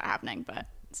chances of that happening? But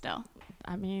still.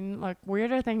 I mean, like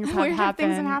weirder things have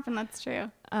happened. That's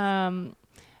true.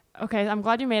 Okay, I'm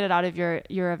glad you made it out of your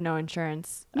year of no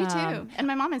insurance. Me too, and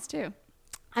my mom is too.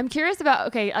 I'm curious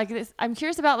about I'm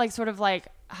curious about like sort of like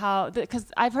how, because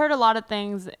I've heard a lot of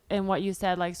things in what you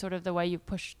said, like sort of the way you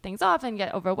push things off and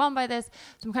get overwhelmed by this.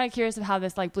 So I'm kind of curious of how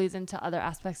this like bleeds into other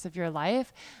aspects of your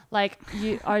life. Like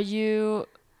are you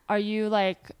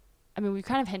like, I mean, we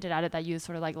kind of hinted at it that you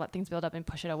sort of like let things build up and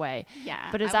push it away. Yeah.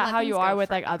 But is that how you are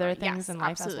with like other things in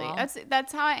life as well?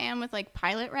 That's how I am with like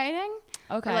pilot writing.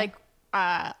 Okay. Or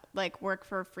like work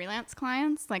for freelance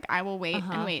clients. Like I will wait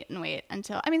and wait and wait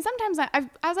until, I mean, sometimes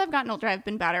as I've gotten older, I've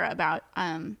been better about,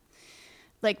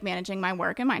 like managing my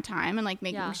work and my time and like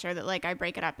making sure that like I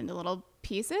break it up into little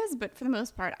pieces. But for the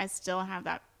most part, I still have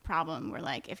that problem where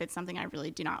like if it's something I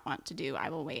really do not want to do, I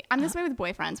will wait. I'm this way with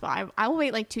boyfriends. Well, I will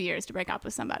wait like 2 years to break up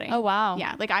with somebody. Oh wow.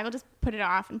 Yeah, like I will just put it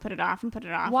off and put it off and put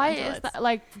it off. Why is that?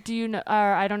 Like, do you know, or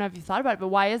I don't know if you thought about it, but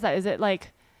why is that? Is it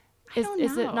like,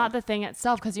 is it not the thing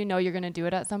itself because you know you're going to do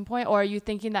it at some point, or are you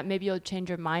thinking that maybe you'll change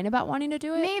your mind about wanting to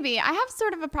do it? Maybe. I have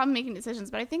sort of a problem making decisions,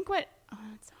 but I think it's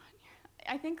on here.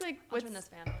 I think like I'll turn this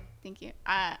fan on. Thank you.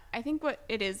 I think what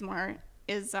it is more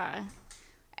is I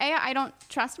don't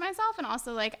trust myself, and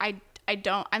also like I'm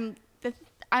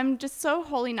just so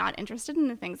wholly not interested in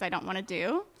the things I don't want to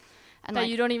do. And that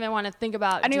you don't even want to think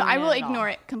about. I will ignore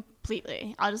it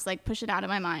completely. I'll just like push it out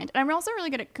of my mind. And I'm also really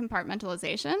good at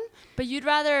compartmentalization. But you'd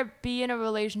rather be in a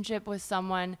relationship with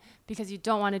someone because you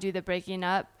don't want to do the breaking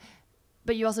up,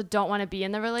 but you also don't want to be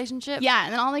in the relationship. Yeah,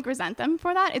 and then I'll like resent them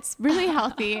for that. It's really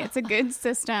healthy. It's a good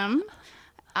system.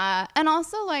 And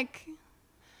also like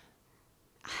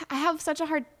I have such a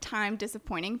hard time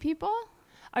disappointing people.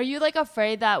 Are you like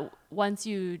afraid that once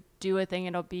you do a thing,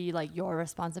 it'll be like your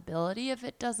responsibility if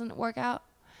it doesn't work out?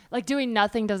 Like doing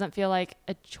nothing doesn't feel like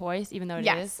a choice, even though it is?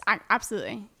 Yes,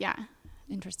 absolutely. Yeah.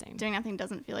 Interesting. Doing nothing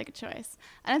doesn't feel like a choice.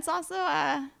 And it's also,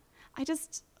 I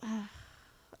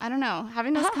don't know.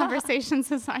 Having those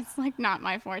conversations is like not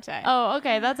my forte. Oh,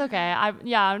 okay. That's okay. I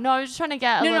was just trying to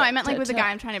get. No, I meant like with the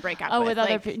guy I'm trying to break up with. Oh, with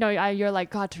other people. No, you're like,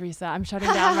 God, Teresa, I'm shutting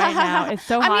down right now. It's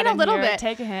so hot in little here. Bit.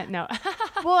 Take a hint. No.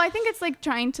 Well, I think it's like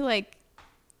trying to like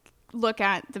look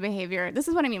at the behavior. This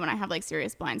is what I mean when I have like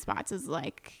serious blind spots is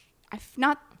like,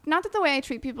 not that the way I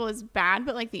treat people is bad,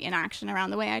 but like the inaction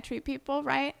around the way I treat people,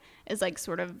 right, is like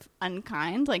sort of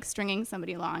unkind, like stringing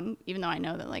somebody along, even though I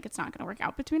know that like it's not going to work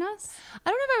out between us. I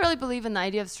don't know if I really believe in the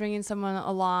idea of stringing someone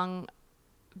along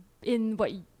in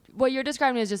what you're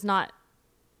describing is just not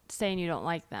saying you don't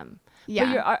like them.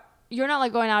 Yeah. But you're not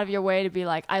like going out of your way to be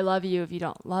like, I love you if you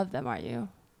don't love them, are you?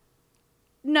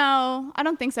 No, I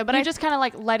don't think so. But You're just kind of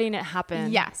like letting it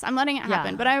happen. Yes, I'm letting it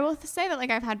happen. Yeah. But I will say that like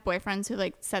I've had boyfriends who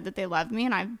like said that they love me,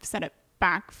 and I've said it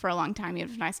back for a long time,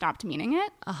 even if I stopped meaning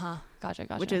it. Gotcha.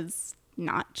 Which is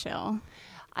not chill.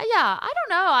 Yeah, I don't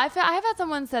know. I have had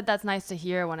someone said that's nice to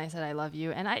hear when I said I love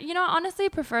you, and I, honestly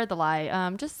prefer the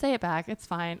lie. Just say it back. It's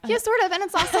fine. Yeah, sort of. And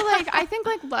it's also like I think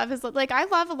like love is like I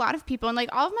love a lot of people, and like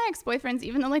all of my ex-boyfriends,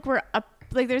 even though like we're up,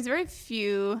 like there's very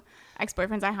few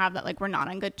ex-boyfriends I have that like we're not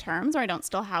on good terms, or I don't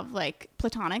still have like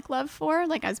platonic love for,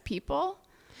 like as people.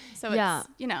 So Yeah.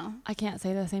 it's I can't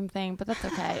say the same thing, but that's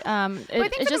okay. I It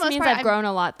think for the just most means part, I've grown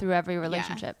a lot through every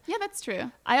relationship. Yeah, that's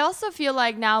true. I also feel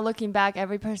like now looking back,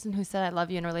 every person who said I love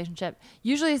you in a relationship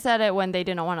usually said it when they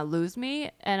didn't want to lose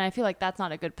me, and I feel like that's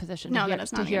not a good position No, to hear, that is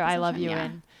to not a hear good I love position, you yeah.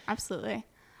 in. Absolutely.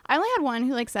 I only had one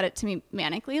who like said it to me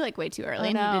manically, like way too early,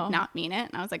 and he no. did not mean it.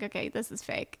 And I was like, okay, this is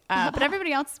fake. But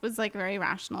everybody else was like very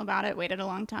rational about it, waited a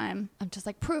long time. I'm just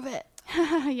like, prove it.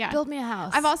 Yeah. Build me a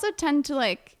house. I've also tend to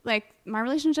like my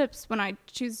relationships when I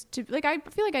choose to like I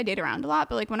feel like I date around a lot,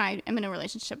 but like when I am in a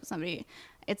relationship with somebody,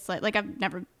 it's like I've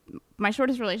never my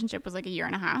shortest relationship was like a year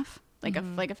and a half, like a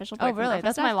like official Oh, boyfriend. really? girlfriend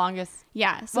That's my stuff. longest.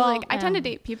 Yeah. So Well, like I tend to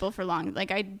date people for long.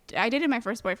 Like I dated my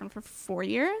first boyfriend for 4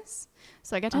 years.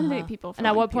 So like I tend to date people for And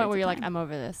at long what point periods were of you like, time. I'm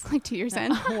over this? Like 2 years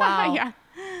in. Wow. Yeah.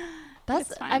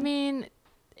 That's, It's fine. I mean,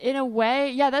 in a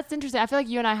way, yeah, that's interesting. I feel like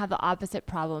you and I have the opposite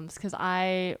problems because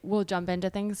I will jump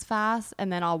into things fast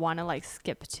and then I'll want to like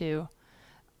skip to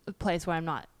a place where I'm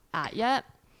not at yet.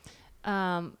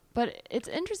 But it's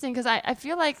interesting because I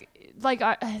feel like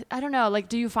I don't know, like,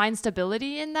 do you find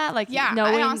stability in that? Like, Yeah.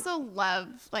 knowing I also love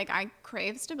like I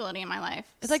crave stability in my life.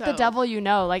 it's like the So-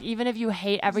 devil, like even if you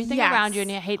hate everything Yes. around you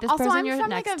and you hate this Also, person I'm you're from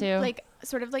next like a, to. like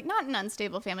sort of like not an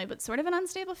unstable family, but sort of an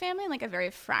unstable family, like a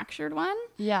very fractured one.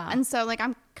 Yeah. And so like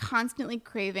I'm constantly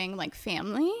craving like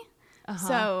family.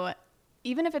 So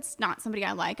even if it's not somebody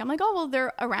I like, I'm like, oh well,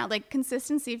 they're around. Like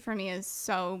consistency for me is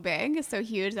so big, so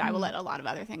huge that I will let a lot of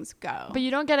other things go. But you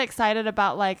don't get excited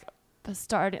about like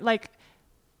starting, like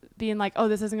being like, oh,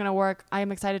 this isn't gonna work. I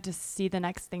am excited to see the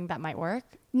next thing that might work.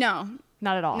 No,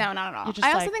 Not at all. not at all. You're just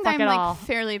I also like, think fuck I'm it like all.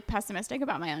 fairly pessimistic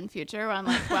about my own future. Where I'm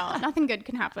like, well, nothing good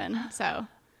can happen. So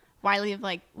why leave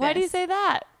like? Why do you this? say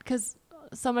that? Because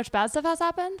so much bad stuff has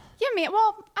happened. Yeah,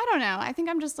 well, I don't know. I think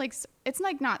I'm just like, it's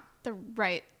like not the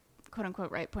right, quote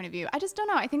unquote, right point of view. I just don't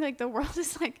know. I think like the world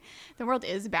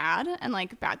is bad, and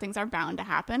like bad things are bound to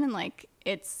happen, and like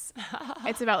it's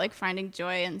about like finding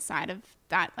joy inside of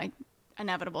that like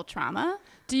inevitable trauma.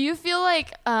 Do you feel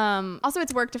like Also,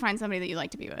 it's work to find somebody that you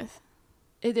like to be with.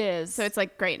 it is? So it's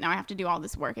like, great, now I have to do all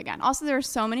this work again. Also, there are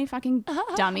so many fucking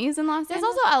dummies in Los there's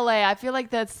Angeles. also LA. I feel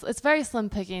like it's very slim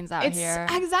pickings out here.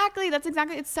 Exactly. That's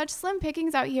exactly. It's such slim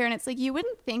pickings out here, and it's like you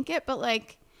wouldn't think it, but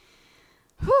like,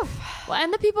 whew. Well,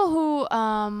 and the people who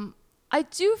I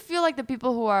do feel like the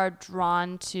people who are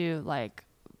drawn to like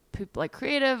people like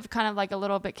creative, kind of like a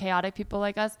little bit chaotic people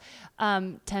like us,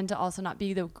 tend to also not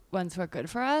be the ones who are good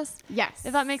for us. Yes.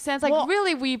 If that makes sense. Like Well-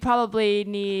 really, we probably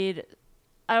need.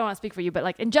 I don't want to speak for you, but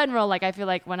like in general, like I feel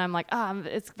like when I'm like,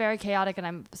 it's very chaotic and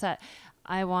I'm upset,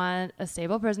 I want a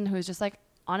stable person who's just like,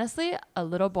 honestly, a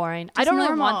little boring. I Just don't really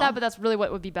want normal. that, but that's really what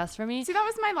would be best for me. See, that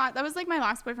was like my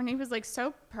last boyfriend. He was like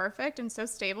so perfect and so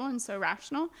stable and so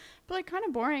rational, but like kind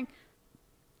of boring.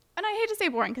 And I hate to say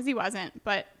boring because he wasn't,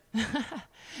 but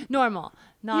Normal,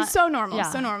 not he's so normal, yeah.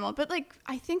 so normal. But like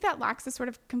I think that lacks a sort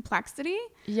of complexity,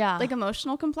 Yeah, like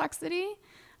emotional complexity,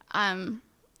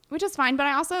 which is fine. But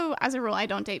I also, as a rule, I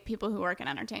don't date people who work in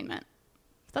entertainment.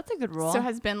 that's a good rule. So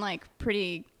has been like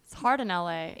pretty. It's hard in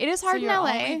LA. It is hard so in you're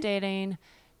LA. Only dating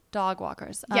dog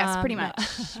walkers. Yes, pretty no.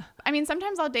 much. I mean,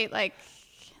 sometimes I'll date like,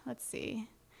 let's see,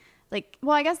 like,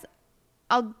 well, I guess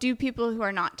I'll do people who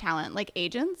are not talent, like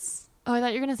agents. Oh, I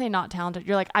thought you were gonna say not talented.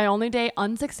 You're like, I only date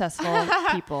unsuccessful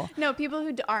people. No, people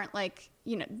who aren't like,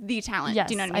 the talent. Yes,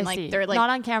 Do you know what I mean? Like see. they're like, not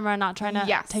on camera, not trying to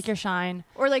Yes. take your shine.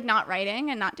 or like not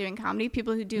writing and not doing comedy.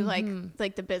 People who do Mm-hmm.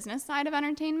 like the business side of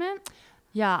entertainment.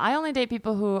 Yeah, I only date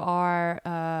people who are,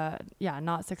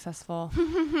 not successful,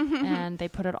 and they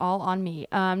put it all on me.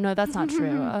 No, that's not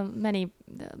true.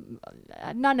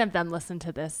 None of them listen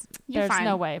to this. You're There's fine.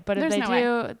 no way. But There's if no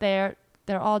they do,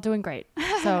 they're all doing great.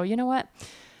 So you know what?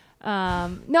 No,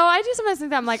 I do sometimes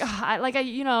think that I'm like,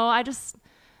 I just,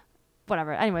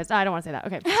 whatever. Anyways, I don't want to say that.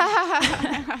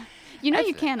 Okay. You know,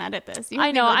 you can edit this. You have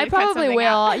I the know. ability I to cut probably something will.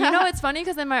 out. You know, it's funny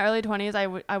because in my early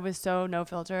 20s, I was so no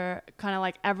filter, kind of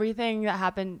like everything that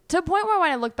happened to a point where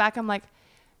when I look back, I'm like,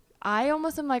 I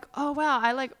almost am like, oh, wow,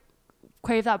 I like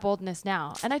crave that boldness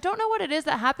now. And I don't know what it is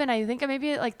that happened. I think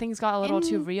maybe like things got a little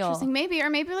too real. Interesting. Maybe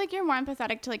like you're more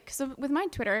empathetic to like, so with my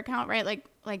Twitter account, right?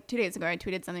 Like 2 days ago, I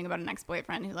tweeted something about an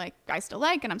ex-boyfriend who like I still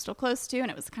like and I'm still close to, and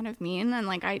it was kind of mean, and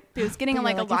like it was getting But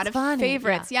like a you're lot it's of funny.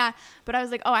 favorites. Yeah. But I was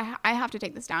like, oh, I have to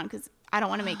take this down because I don't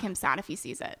want to make him sad if he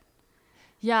sees it.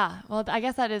 Yeah. Well, I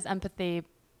guess that is empathy.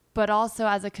 But also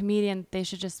as a comedian, they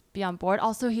should just be on board.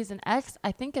 Also, he's an ex.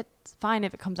 I think it's fine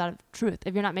if it comes out of truth,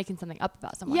 if you're not making something up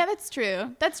about someone. Yeah, that's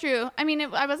true. That's true. I mean,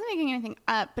 I wasn't making anything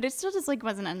up, but it still just like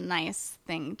wasn't a nice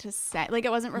thing to say. Like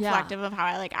it wasn't reflective of how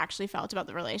I like actually felt about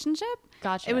the relationship.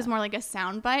 Gotcha. It was more like a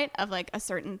soundbite of like a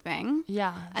certain thing.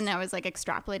 Yeah. And I was like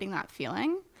extrapolating that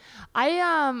feeling.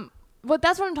 Well,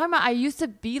 that's what I'm talking about. I used to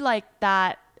be like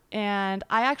that. And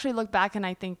I actually look back and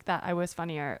I think that I was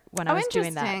funnier when I was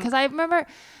doing that. Interesting. Because I remember,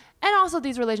 and also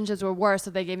these relationships were worse, so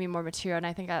they gave me more material. And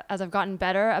I think as I've gotten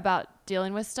better about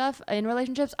dealing with stuff in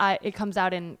relationships, it comes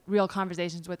out in real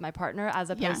conversations with my partner as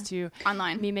opposed to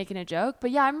online, me making a joke.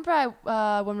 But yeah, I remember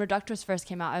when Reductress first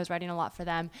came out, I was writing a lot for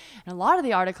them. And a lot of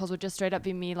the articles would just straight up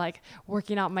be me like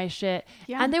working out my shit.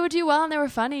 Yeah. And they would do well and they were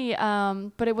funny.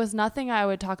 But it was nothing I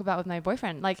would talk about with my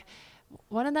boyfriend. Like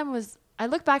one of them was, I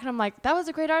look back and I'm like, that was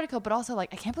a great article, but also like,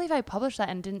 I can't believe I published that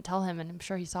and didn't tell him, and I'm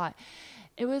sure he saw it.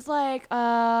 It was like,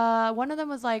 one of them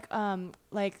was like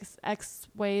X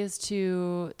ways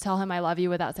to tell him I love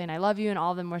you without saying I love you. And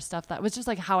all of them were stuff that was just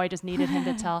like how I just needed him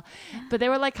to tell, but they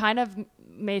were like kind of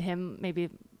made him maybe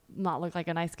not look like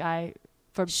a nice guy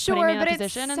for putting me in a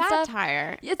position and stuff.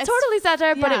 Satire. It's totally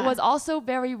satire, but it yeah. was also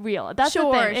very real. That's the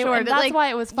Sure, thing. sure. And But, that's like, why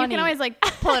it was funny. You can always like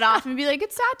pull it off and be like,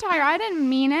 it's satire. I didn't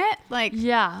mean it. Like,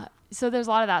 yeah. So there's a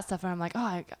lot of that stuff where I'm like,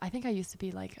 oh, I think I used to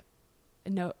be like,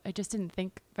 no, I just didn't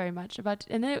think very much about,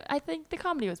 and then I think the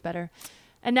comedy was better.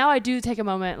 And now I do take a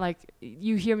moment, like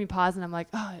you hear me pause and I'm like,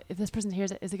 oh, if this person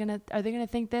hears it, are they gonna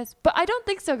think this? But I don't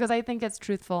think so, because I think it's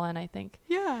truthful, and I think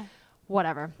yeah,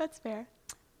 whatever. that's fair.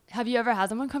 Have you ever had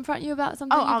someone confront you about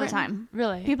something? Oh, all the written? time.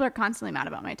 Really? People are constantly mad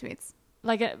about my tweets.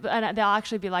 Like, and they'll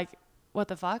actually be like, what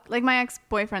the fuck? Like my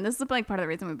ex-boyfriend, this is like part of the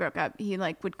reason we broke up. He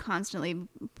like would constantly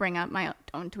bring up my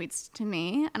own tweets to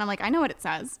me, and I'm like, I know what it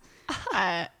says.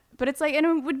 But it's like, and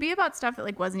it would be about stuff that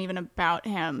like wasn't even about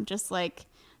him, just like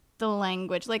the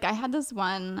language. Like I had this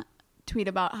one tweet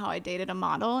about how I dated a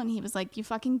model, and he was like, you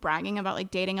fucking bragging about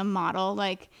like dating a model,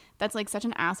 like that's like such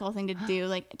an asshole thing to do,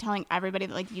 like telling everybody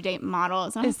that like you date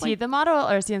models. And Is he the model,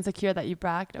 or is he insecure that you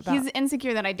bragged about? He's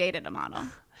insecure that I dated a model.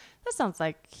 That sounds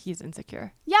like he's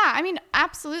insecure. Yeah, I mean,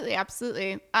 absolutely.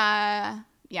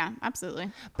 Yeah,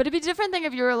 absolutely. But it'd be a different thing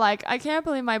if you were like, I can't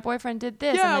believe my boyfriend did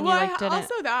this, and then you like didn't.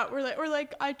 Also that, or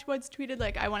like I once tweeted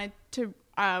like I wanted to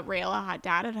rail a hot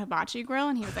dad at Hibachi Grill,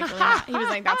 and he was like, really not, he was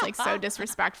like, that's like so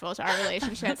disrespectful to our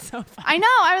relationship. That's so funny. I know.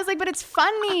 I was like, but it's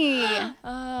funny, and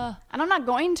I'm not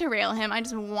going to rail him. I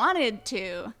just wanted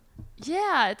to.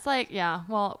 Yeah, it's like, yeah,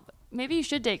 well, maybe you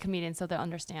should date comedians so they'll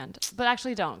understand, but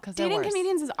actually don't, because they're Dating worse.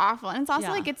 comedians is awful, and it's also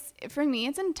Yeah. like for me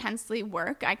it's intensely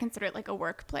work. I consider it like a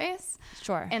workplace.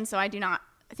 Sure. And so I do not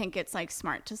think it's like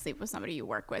smart to sleep with somebody you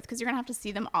work with, because you're gonna have to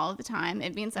see them all of the time.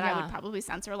 It means that I Yeah. would probably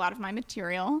censor a lot of my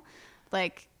material,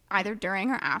 like either during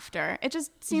or after. It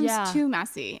just seems Yeah. too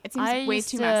messy. It seems I way used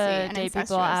too to messy and date incestuous.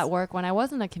 people at work when I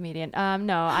wasn't a comedian.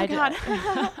 No, I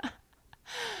God.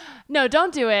 No,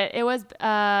 don't do it. It was,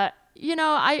 I've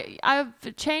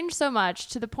changed so much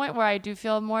to the point where I do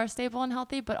feel more stable and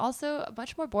healthy, but also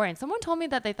much more boring. Someone told me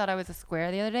that they thought I was a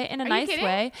square the other day in a Are you nice kidding?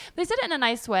 way. They said it in a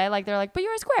nice way. Like, they're like, but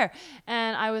you're a square.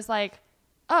 And I was like,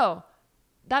 oh,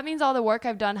 that means all the work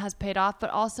I've done has paid off, but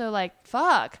also like,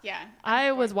 fuck. Yeah.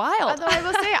 I was wild. Although I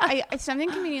will say, something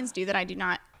comedians do that I do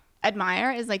not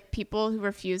admire is like people who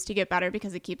refuse to get better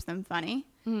because it keeps them funny.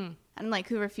 And like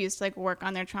who refuse to like work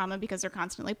on their trauma because they're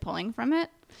constantly pulling from it.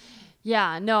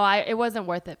 Yeah, no, it wasn't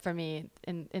worth it for me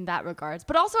in that regards.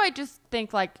 But also I just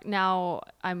think like now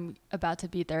I'm about to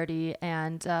be 30,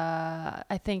 and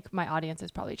I think my audience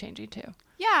is probably changing too.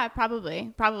 Yeah,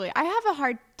 probably. I have a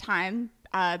hard time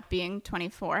being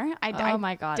 24. Oh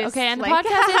my God. dislike- Okay, and the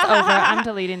podcast is over. I'm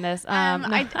deleting this.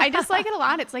 I dislike it a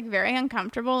lot. It's like very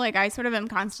uncomfortable. Like I sort of am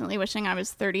constantly wishing I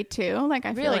was 32. Like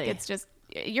I feel like Really? it's just,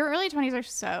 your early 20s are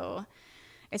so,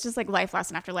 it's just like life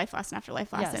lesson after life lesson after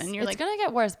life lesson. Yes, And you're it's like, going to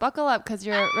get worse. Buckle up, because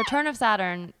your return of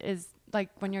Saturn is like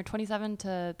when you're 27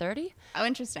 to 30. oh,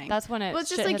 interesting. That's when Well, it's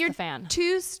just shit like hits you're the fan.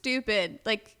 too stupid.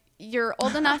 Like you're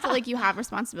old enough that like you have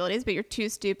responsibilities, but you're too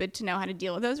stupid to know how to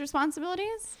deal with those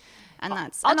responsibilities. And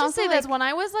that's, I'll and just also, say like, this. When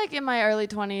I was like in my early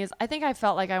 20s, I think I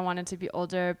felt like I wanted to be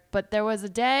older, but there was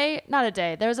there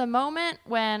was a moment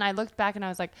when I looked back and I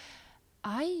was like,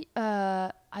 I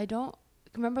don't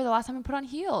remember the last time I put on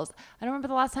heels. I don't remember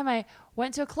the last time I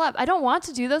went to a club. I don't want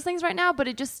to do those things right now, but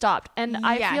it just stopped. And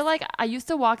I Yes. feel like I used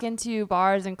to walk into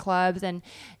bars and clubs and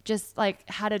just like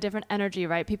had a different energy,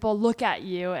 right? People look at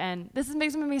you, and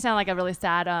makes me sound like a really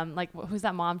sad, like who's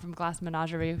that mom from Glass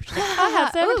Menagerie? She's like, I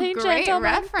had 17 Ooh, great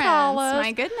gentlemen in reference. college.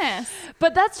 My goodness.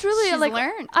 But that's truly She's like,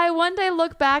 learned. I one day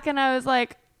look back and I was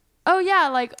like, oh yeah,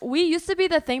 like we used to be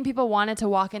the thing people wanted to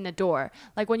walk in the door.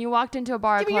 Like when you walked into a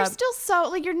bar or Yeah, but club. you're still so,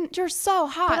 like, you're so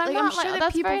hot. But I'm like, not I'm sure like, that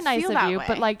that's people very nice feel of that you. way.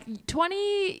 But like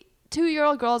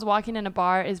 22-year-old girls walking in a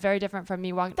bar is very different from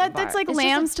me walking in a bar. that's like It's just a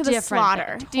lambs to the different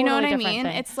slaughter. thing, Do you know what I totally different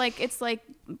mean? thing. It's like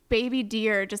baby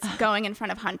deer just going in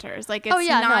front of hunters. Like, it's Oh,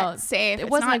 yeah, not no, safe. it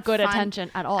It's wasn't not a good fun.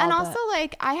 attention at all. And but- also,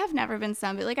 like, I have never been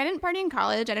somebody, like, I didn't party in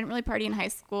college. I didn't really party in high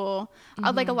school.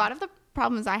 Like, a lot of the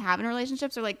problems I have in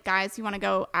relationships are like guys who want to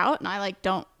go out, and I like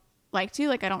don't like to.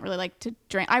 Like, I don't really like to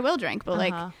drink. I will drink, but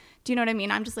like, do you know what I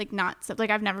mean? I'm just like not so, like,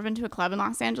 I've never been to a club in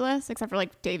Los Angeles except for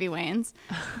like Davy Wayne's,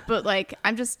 but like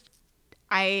and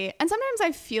sometimes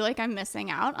I feel like I'm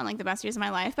missing out on like the best years of my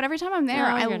life, but every time I'm there,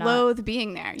 No, I you're not. loathe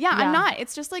being there. Yeah, Yeah. I'm not.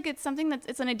 It's just like it's something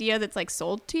it's an idea that's like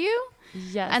sold to you.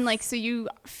 Yes. And like, so you're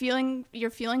feeling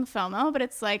FOMO, but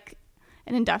it's like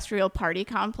an industrial party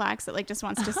complex that like just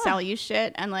wants to sell you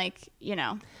shit. And like, you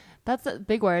know, That's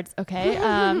big words. Okay.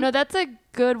 No, that's a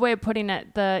good way of putting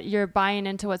it. You're buying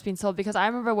into what's being sold, because I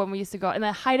remember when we used to go in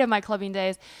the height of my clubbing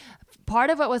days, part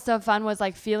of what was so fun was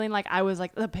like feeling like I was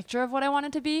like the picture of what I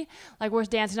wanted to be. Like we're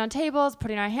dancing on tables,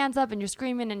 putting our hands up, and you're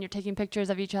screaming and you're taking pictures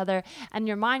of each other. And in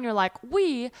your mind, you're like,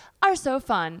 we are so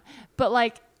fun. But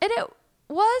like, it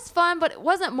was fun, but it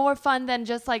wasn't more fun than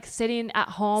just like sitting at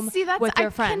home with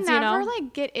your friends, I can you know? never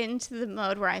like get into the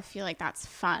mode where I feel like that's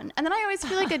fun. And then I always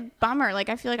feel like a bummer. Like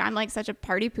I feel like I'm like such a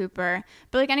party pooper.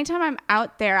 But like anytime I'm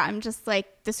out there, I'm just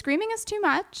like, the screaming is too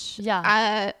much.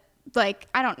 Yeah. Like,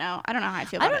 I don't know how I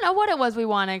feel about I don't know what it was we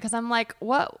wanted, because I'm like,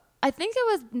 what? I think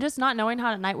it was just not knowing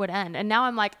how a night would end. And now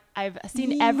I'm like, I've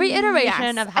seen every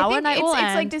iteration of how a night will end.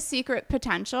 It's like the secret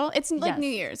potential. It's like Yes. New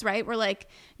Year's, right? We're like,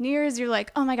 New Year's, you're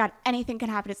like, oh my God, anything can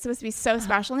happen. It's supposed to be so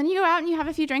special. And then you go out and you have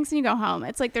a few drinks and you go home.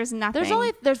 It's like, there's nothing.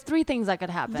 There's three things that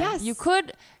could happen. Yes. You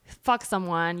could fuck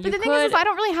someone. But the thing is I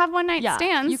don't really have one night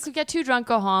stands. You could get too drunk,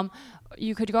 go home.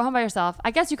 You could go home by yourself.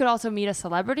 I guess you could also meet a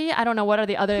celebrity. I don't know what are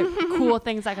the other cool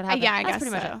things that could happen. Yeah, I That's guess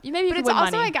pretty so. much it. Maybe you but could it's win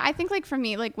also money. like, I think like for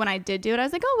me, like when I did do it, I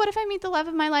was like, oh, what if I meet the love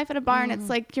of my life at a bar? And it's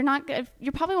like,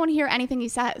 you probably won't hear anything he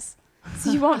says.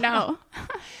 So you won't know.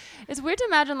 It's weird to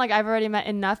imagine like I've already met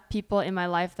enough people in my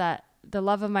life that the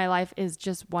love of my life is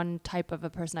just one type of a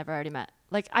person I've already met.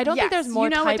 Like I don't think there's more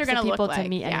types of people to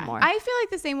meet anymore. I feel like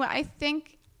the same way. I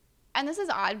think, and this is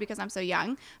odd because I'm so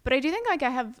young, but I do think like I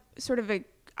have sort of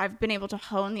I've been able to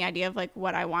hone the idea of like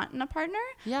what I want in a partner.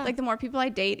 Yeah. Like the more people I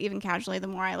date, even casually, the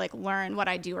more I like learn what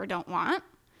I do or don't want.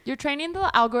 You're training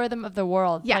the algorithm of the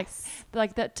world. Yes.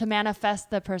 To manifest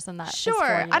the person that is for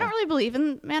Sure. you. I don't really believe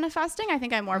in manifesting. I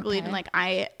think I more believe in Okay. like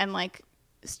I am like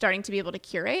starting to be able to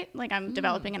curate. Like I'm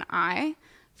developing an eye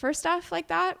for stuff like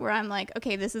that where I'm like,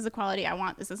 okay, this is a quality I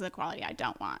want. This is a quality I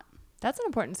don't want. That's an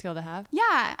important skill to have.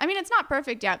 Yeah. I mean, it's not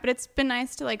perfect yet, but it's been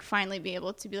nice to like finally be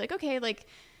able to be like, okay, like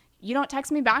you don't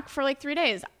text me back for like 3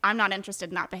 days. I'm not interested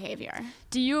in that behavior.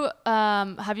 Do you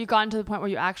have you gotten to the point where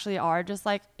you actually are just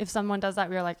like, if someone does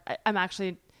that, you're like, I'm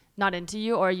actually not into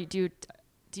you, or do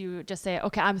you just say,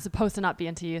 okay, I'm supposed to not be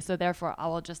into you, so therefore I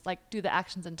will just like do the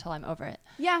actions until I'm over it?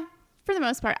 Yeah, for the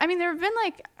most part. I mean, there have been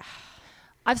like,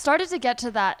 I've started to get to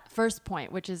that first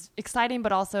point, which is exciting,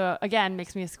 but also, again,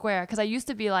 makes me a square. Because I used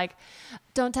to be like,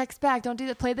 don't text back, don't do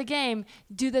that, play the game,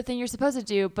 do the thing you're supposed to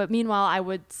do. But meanwhile, I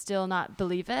would still not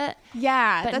believe it.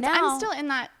 yeah, But I'm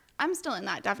still in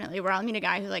that definitely, where I'll meet a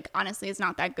guy who like honestly is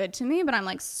not that good to me, but I'm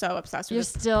like so obsessed with You're his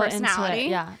still personality. into it.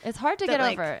 Yeah, it's hard to that, get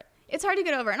like, over it. It's hard to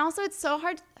get over. And also it's so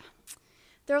hard.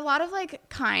 There are a lot of like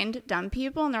kind, dumb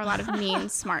people, and there are a lot of mean,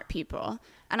 smart people.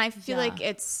 And I feel Yeah. like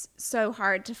it's so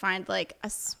hard to find like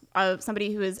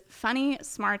somebody who is funny,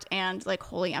 smart, and like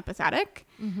wholly empathetic,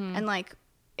 and like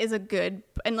is a good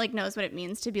and like knows what it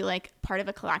means to be like part of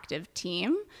a collective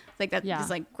team. Like that Yeah. is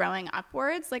like growing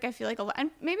upwards. Like I feel like a lot, and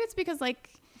maybe it's because like,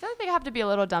 I feel like they have to be a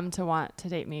little dumb to want to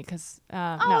date me, because no,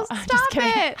 I'm stop just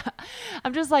kidding. it.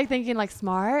 I'm just like thinking like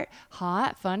smart,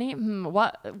 hot, funny.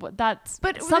 What that's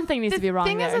but something needs to be wrong The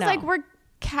thing there. is No. like we're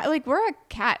a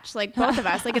catch, like both of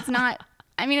us. Like it's not.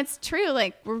 I mean, it's true.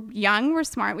 Like we're young, we're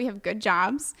smart, we have good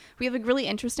jobs, we have like really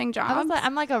interesting jobs.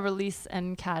 I'm like a release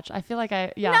and catch. I feel like no,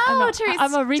 I'm a Therese,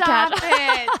 recatch. stop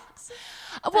it.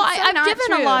 Well, That's so I've not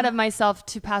given a true. lot of myself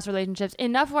to past relationships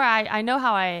enough where I know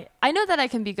how I know that I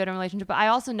can be good in a relationship, but I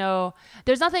also know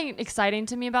there's nothing exciting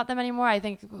to me about them anymore. I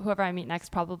think whoever I meet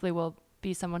next probably will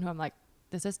be someone who I'm like,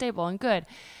 this is stable and good.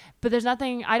 But there's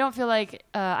nothing, I don't feel like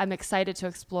I'm excited to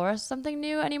explore something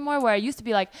new anymore, where I used to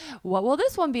be like, what will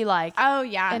this one be like? Oh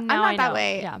yeah, And I'm now not I that know.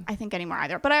 way. Yeah. I think anymore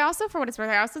either. But I also, for what it's worth,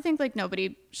 I also think like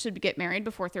nobody should get married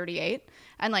before 38,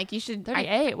 and like you should.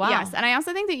 38, wow. Yes, and I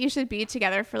also think that you should be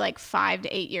together for like 5 to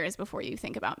 8 years before you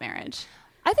think about marriage.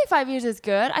 I think 5 years is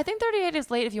good. I think 38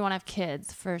 is late if you want to have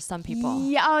kids for some people.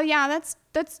 Yeah. Oh yeah, that's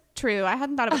true. I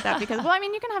hadn't thought about that because well, I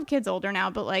mean, you can have kids older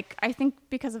now, but like I think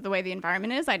because of the way the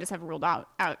environment is, I just have ruled out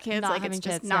kids. Not Like having it's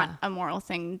just kids, not yeah. a moral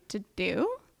thing to do.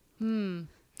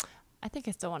 I think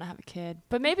I still want to have a kid,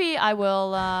 but maybe I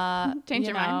will Change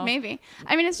you your know, mind, maybe.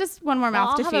 I mean, it's just one more Well, mouth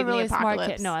I'll to have feed a in really the smart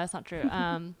apocalypse. kid. No, that's not true.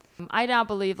 I now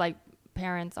believe like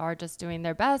parents are just doing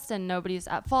their best and nobody's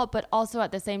at fault, but also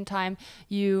at the same time,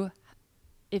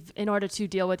 if in order to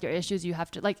deal with your issues, you have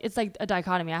to like, it's like a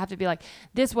dichotomy. I have to be like,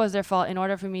 this was their fault in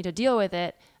order for me to deal with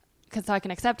it, because so I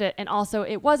can accept it. And also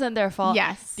it wasn't their fault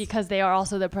Yes. because they are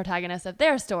also the protagonist of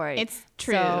their story. It's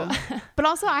true. So- But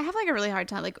also I have like a really hard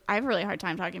time, like I have a really hard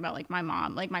time talking about like my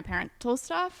mom, like my parental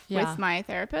stuff Yeah. with my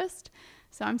therapist.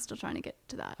 So I'm still trying to get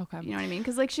to that. Okay. You know what I mean?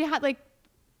 Because like she had like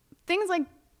things like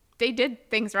they did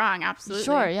things wrong. Absolutely.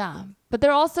 Sure. Yeah. But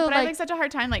they're also But I have like, like such a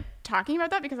hard time like talking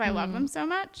about that because I love them so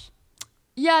much.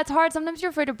 yeah, it's hard. Sometimes you're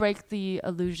afraid to break the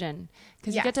illusion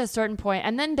because you get to a Yes. certain point,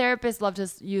 and then therapists love to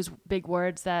use big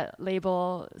words that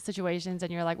label situations,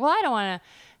 and you're like, well, I don't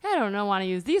want to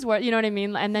use these words. You know what I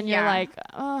mean? And then you're Yeah. like,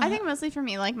 oh, I think mostly for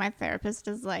me, like my therapist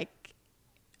is like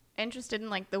interested in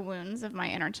like the wounds of my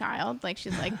inner child. Like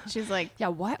she's like yeah,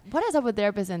 what is up with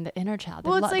therapists and the inner child?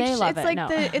 well, it's like they love it's it. like No.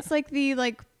 it's like the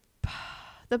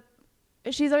the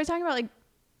she's always talking about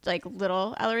like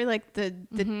little Ellery, like the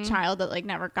child that like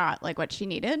never got like what she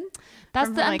needed. That's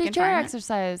from the her, like, empty chair environment.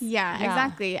 exercise. Yeah,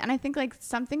 exactly. And I think like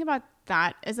something about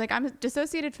that is like I'm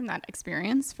dissociated from that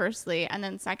experience, firstly, and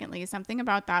then secondly, something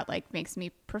about that like makes me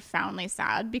profoundly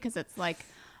sad because it's like,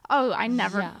 oh, I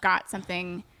never Yeah. got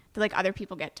something that like other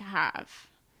people get to have.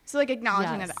 So like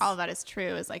acknowledging Yes. that all of that is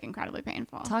true is like incredibly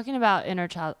painful. Talking about inner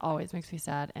child always makes me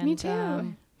sad. And, Me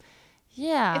too.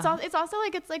 Yeah. It's also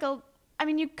like it's like a I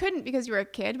mean you couldn't because you were a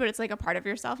kid, but it's like a part of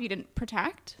yourself you didn't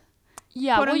protect.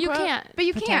 yeah. quote Well, you unquote. can't. But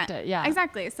you protect can't. it. Yeah.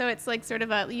 Exactly. So it's like sort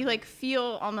of you like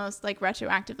feel almost like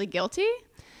retroactively guilty.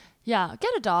 Yeah, get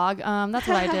a dog. That's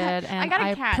what I did, and I got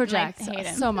a cat and I project hate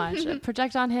him. so much.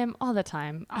 Project on him all the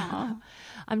time. Aw.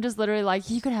 I'm just literally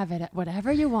like, you can have it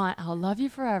whatever you want. I'll love you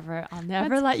forever. I'll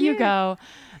never That's let you cute. go.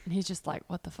 And he's just like,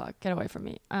 what the fuck? Get away from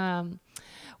me.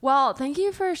 Well, thank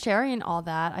you for sharing all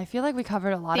that. I feel like we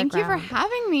covered a lot Thank of you for ground.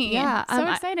 having me. Yeah, So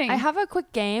I- exciting. I have a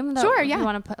quick game that Sure, if yeah. you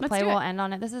want to Let's play. do We'll it. end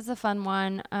on it. This is a fun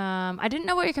one. I didn't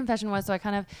know what your confession was, so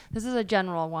this is a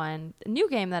general one. A new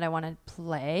game that I want to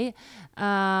play.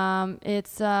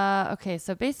 It's okay.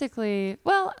 So basically,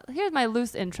 well, here's my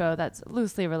loose intro that's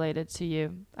loosely related to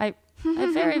you. I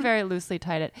very, very loosely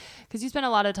tied it because you spend a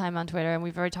lot of time on Twitter, and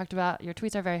we've already talked about your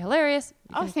tweets are very hilarious.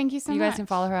 Oh, thank you so You guys much. can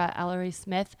follow her at Ellery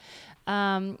Smith.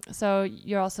 So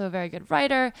you're also a very good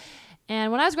writer. And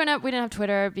when I was growing up, we didn't have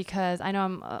Twitter because I know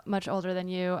I'm much older than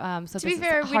you. So To be this is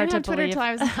fair, we hard didn't have to Twitter believe. till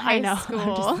I was in high I know. school.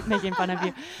 I'm just making fun of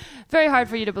you. Very hard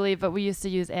for you to believe, but we used to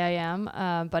use AIM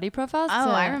buddy profiles. Oh,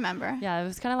 to- I remember. Yeah, it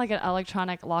was kind of like an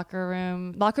electronic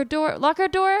locker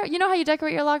door. You know how you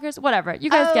decorate your lockers? Whatever. You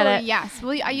guys get it. Yes.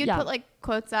 Well, you'd Yeah. put like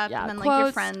quotes up Yeah, and then quotes, like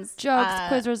your friends' jokes,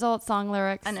 quiz results, song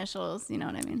lyrics. initials. You know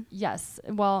what I mean? Yes.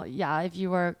 Well, yeah, if you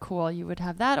were cool, you would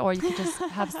have that, or you could just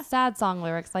have sad song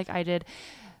lyrics like I did.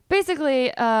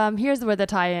 Basically, here's where the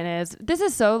tie-in is. This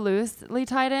is so loosely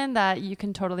tied in that you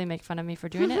can totally make fun of me for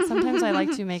doing it. Sometimes I like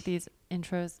to make these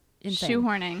intros insane.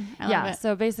 Shoehorning. I love it.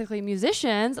 So basically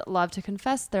musicians love to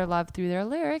confess their love through their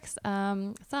lyrics.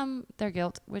 Some their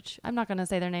guilt, which I'm not going to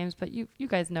say their names, but you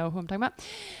guys know who I'm talking about.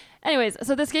 Anyways,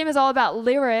 so this game is all about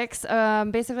lyrics.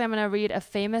 Basically, I'm going to read a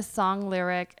famous song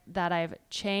lyric that I've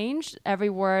changed every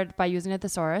word by using a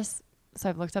thesaurus. So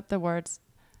I've looked up the words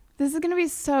This is gonna be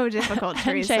so difficult, and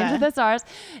Teresa. changed the thesaurus.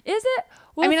 Is it?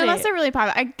 We'll I mean, see. unless they're really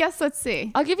popular. I guess let's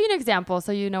see. I'll give you an example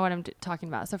so you know what I'm talking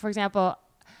about. So, for example,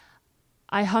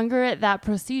 I hunger it that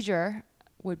procedure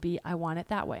would be I want it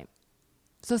that way.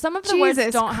 So some of the words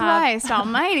Jesus don't Christ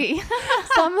Almighty.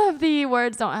 some of the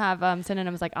words don't have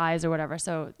synonyms like eyes or whatever,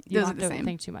 so you Those don't are the have to same.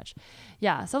 think too much.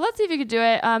 Yeah, so let's see if you could do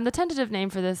it. The tentative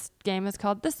name for this game is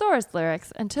called Thesaurus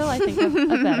Lyrics until I think of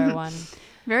a better one.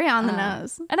 Very on the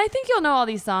nose. And I think you'll know all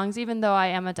these songs, even though I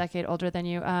am a decade older than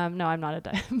you. No, I'm not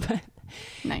but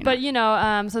No, you're but not. you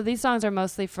know, so these songs are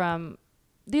mostly from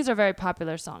these are very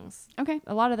popular songs. Okay.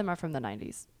 A lot of them are from the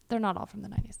 90s. They're not all from the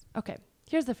 90s. Okay,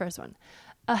 here's the first one.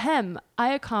 Ahem,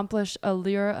 I accomplish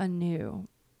allure anew.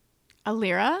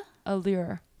 Allura?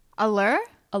 Allure. Allure?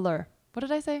 Allure. What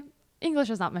did I say? English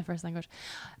is not my first language.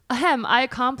 Ahem, I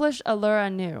accomplish allure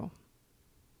anew.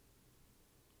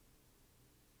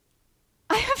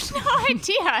 I have no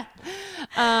idea.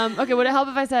 Okay, would it help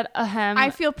if I said ahem? I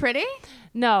feel pretty.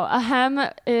 No, ahem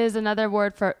is another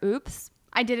word for oops.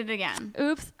 I did it again.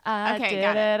 Oops, I Okay, did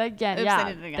got it again. Oops, yeah,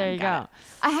 I did it again. there you Got go.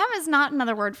 it. Ahem is not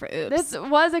another word for oops. This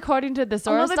was according to well, that's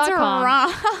thesaurus.com.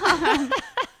 wrong.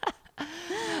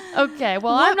 Okay,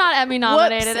 well, I'm not Emmy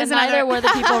nominated, whoops and is neither another- were the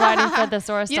people writing for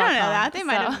thesaurus.com. You don't know that. They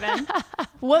might so- have been.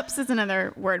 Whoops is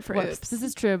another word for Whoops. oops. This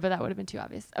is true, but that would have been too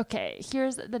obvious. Okay,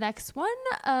 here's the next one.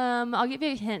 I'll give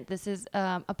you a hint. This is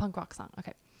a punk rock song.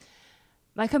 Okay.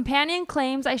 My companion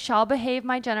claims I shall behave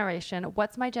my generation.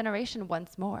 What's my generation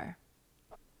once more?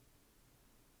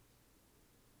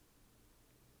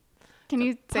 Can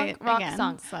you say Punk it rock again?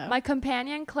 song. Slow. My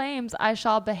companion claims I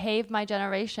shall behave my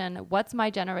generation. What's my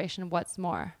generation? What's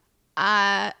more?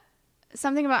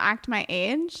 Something about act my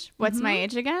age. What's my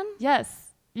age again? Yes,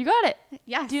 you got it.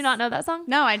 Yes. Do you not know that song?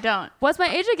 No, I don't. What's My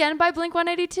Age Again by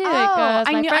Blink-182. Oh, Because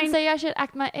I my knew- friends I- say I should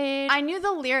act my age. I knew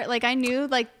the lyric. Like I knew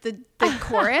like the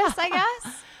chorus. I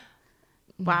guess.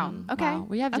 Wow. Okay. Wow,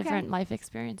 we have Okay. different life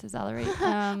experiences, Ellery.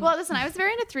 Well, listen. I was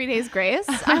very into 3 Days Grace.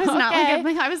 I was not Okay.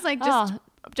 like I was like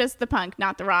just the punk,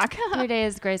 not the rock. 3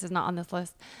 Days Grace is not on this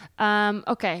list.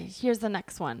 Okay, here's the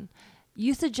next one.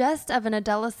 You suggest of an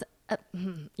adolescent.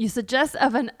 You suggest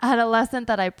of an adolescent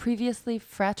that I previously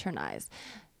fraternized.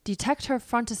 Detect her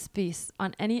frontispiece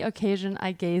on any occasion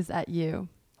I gaze at you.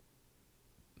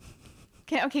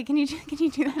 Okay. Can you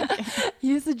do that? Again?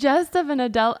 You suggest of an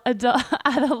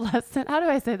adolescent. How do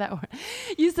I say that word?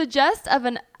 You suggest of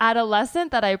an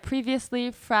adolescent that I previously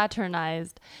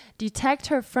fraternized. Detect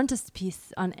her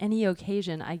frontispiece on any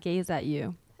occasion I gaze at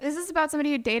you. This is about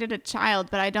somebody who dated a child,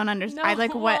 but I don't understand. I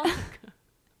like No. what.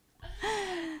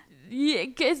 Yeah,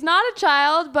 it's not a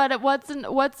child, but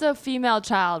what's a female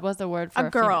child? What's the word for A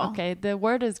girl. female? Okay, the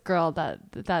word is girl.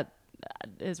 That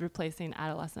is replacing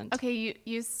adolescent. Okay,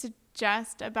 you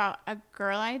suggest about a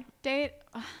girl I date.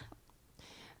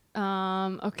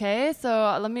 Okay,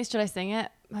 so should I sing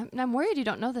it? I'm worried you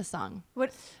don't know this song. What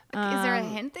is there a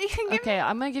hint that you can give me? Okay,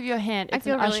 I'm gonna give you a hint. I It's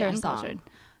feel an really Usher uncultured. song.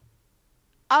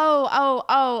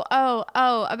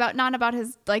 Oh, not about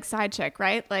his like side chick,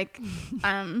 right? Like,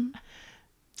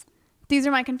 These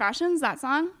Are My Confessions, that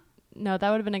song? No, that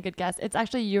would have been a good guess. It's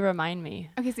actually You Remind Me.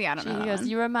 Okay, see, I don't know. She that goes, one.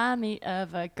 you remind me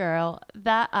of a girl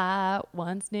that I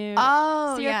once knew.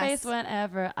 Oh, See your yes. face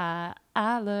whenever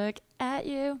I look at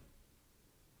you.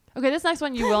 Okay, this next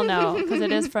one you will know because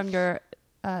it is from your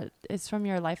it's from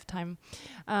your lifetime.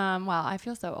 Wow, I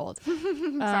feel so old.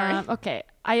 Sorry. Okay,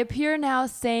 I appear now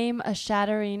same a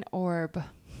shattering orb.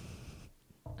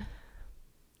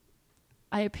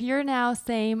 I appear now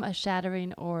same a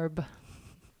shattering orb.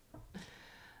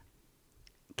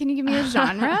 Can you give me a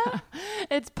genre?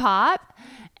 It's pop,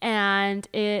 and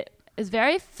it is a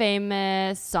very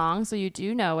famous song, so you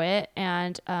do know it.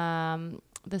 And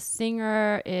the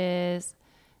singer is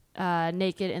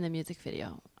naked in the music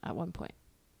video at one point,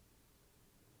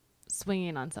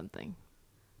 swinging on something.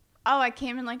 Oh, I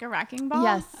came in like a wrecking ball?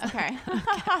 Yes. Okay.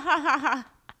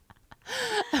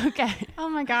 Okay. Oh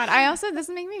my God. This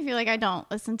make me feel like I don't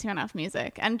listen to enough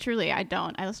music. And truly, I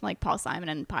don't. I listen to like Paul Simon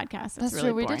and podcasts. That's really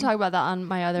true. We boring. did talk about that on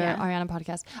my other Yeah. Ariana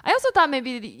podcast. I also thought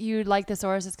maybe you'd like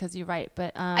thesauruses because you write,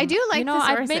 but I do like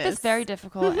I've made this thesauruses. very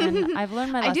difficult, and I've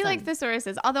learned my lesson. I do like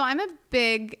thesauruses, although I'm a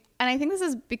big, and I think this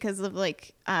is because of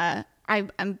like,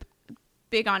 I'm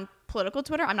big on political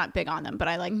Twitter. I'm not big on them, but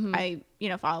I like, I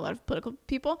follow a lot of political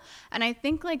people. And I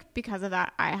think like because of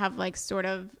that, I have like sort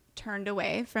of turned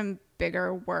away from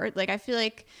bigger words. Like I feel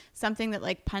like something that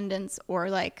like pundits or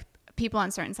like people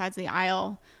on certain sides of the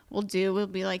aisle will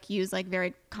be like use like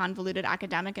very convoluted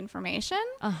academic information.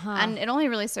 And it only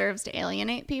really serves to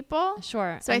alienate people.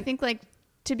 Sure. So I think like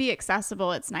to be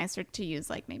accessible, it's nicer to use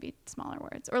like maybe smaller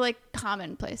words or like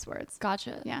commonplace words.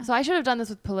 Gotcha. Yeah. So I should have done this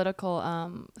with political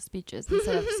speeches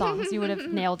instead of songs. You would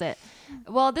have nailed it.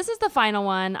 Well, this is the final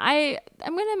one. I'm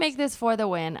going to make this for the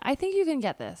win. I think you can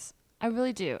get this. I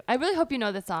really do. I really hope you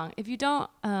know this song. If you don't,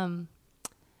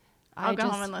 I'll go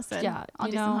home and listen. Yeah. I'll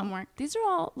do some homework. These are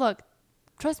all, look,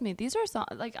 trust me, these are songs.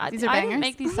 Like These are I didn't bangers?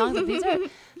 make these songs, but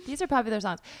these are popular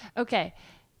songs. Okay.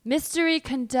 Mystery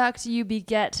conduct you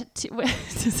beget to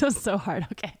this was so hard.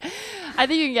 Okay. I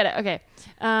think you can get it.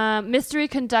 Okay. Mystery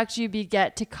conduct you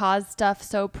beget to cause stuff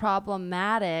so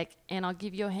problematic. And I'll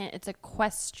give you a hint. It's a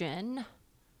question.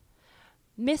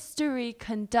 Mystery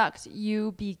conduct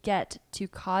you beget to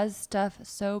cause stuff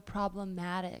so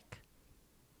problematic.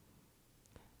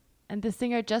 And the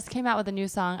singer just came out with a new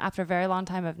song after a very long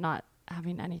time of not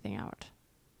having anything out.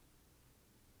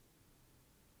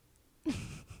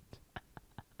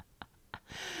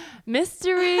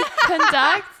 Mystery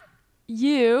conduct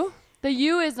you. The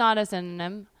you is not a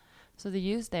synonym, so the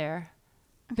you's there.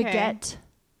 Okay. Beget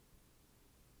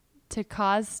to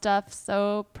cause stuff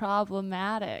so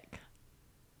problematic.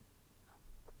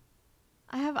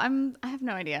 I have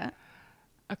no idea.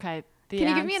 Okay. Can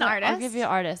you give me an I'll artist? give you an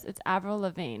artist. It's Avril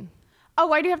Lavigne. Oh,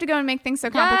 why do you have to go and make things so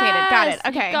complicated? Got it. Yes,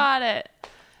 Okay. you got it.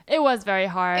 It was very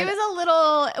hard. It was a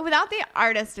little, without the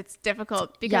artist, it's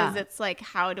difficult because Yeah. it's like,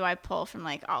 how do I pull from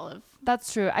like all of,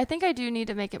 That's true. I think I do need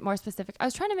to make it more specific. I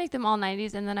was trying to make them all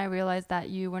 90s, and then I realized that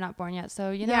you were not born yet.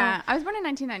 So, you know. yeah, I was born in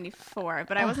 1994,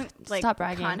 but I Oh, wasn't like stop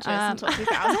bragging. conscious until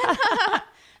 2000.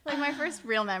 Like my first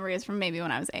real memory is from maybe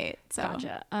when I was 8. So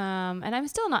Gotcha. And I'm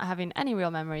still not having any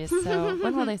real memories. So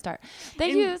when will they start?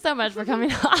 Thank you so much for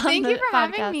coming on. Thank you for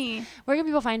podcast. having me. Where can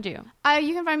people find you?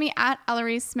 You can find me at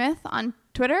Ellery Smith on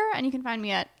Twitter, and you can find me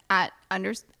at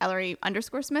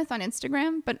Ellery_Smith on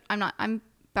Instagram. But I'm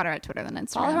better at Twitter than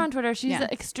Instagram. Follow her on Twitter. She's Yeah.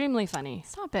 extremely funny.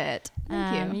 Stop it.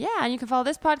 Thank you. Yeah, and you can follow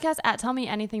this podcast at Tell Me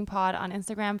Anything Pod on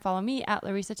Instagram. Follow me at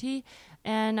Larissa T.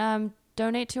 And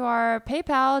donate to our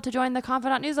PayPal to join the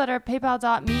Confidant newsletter,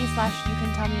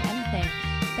 paypal.me/youcantellmeanything.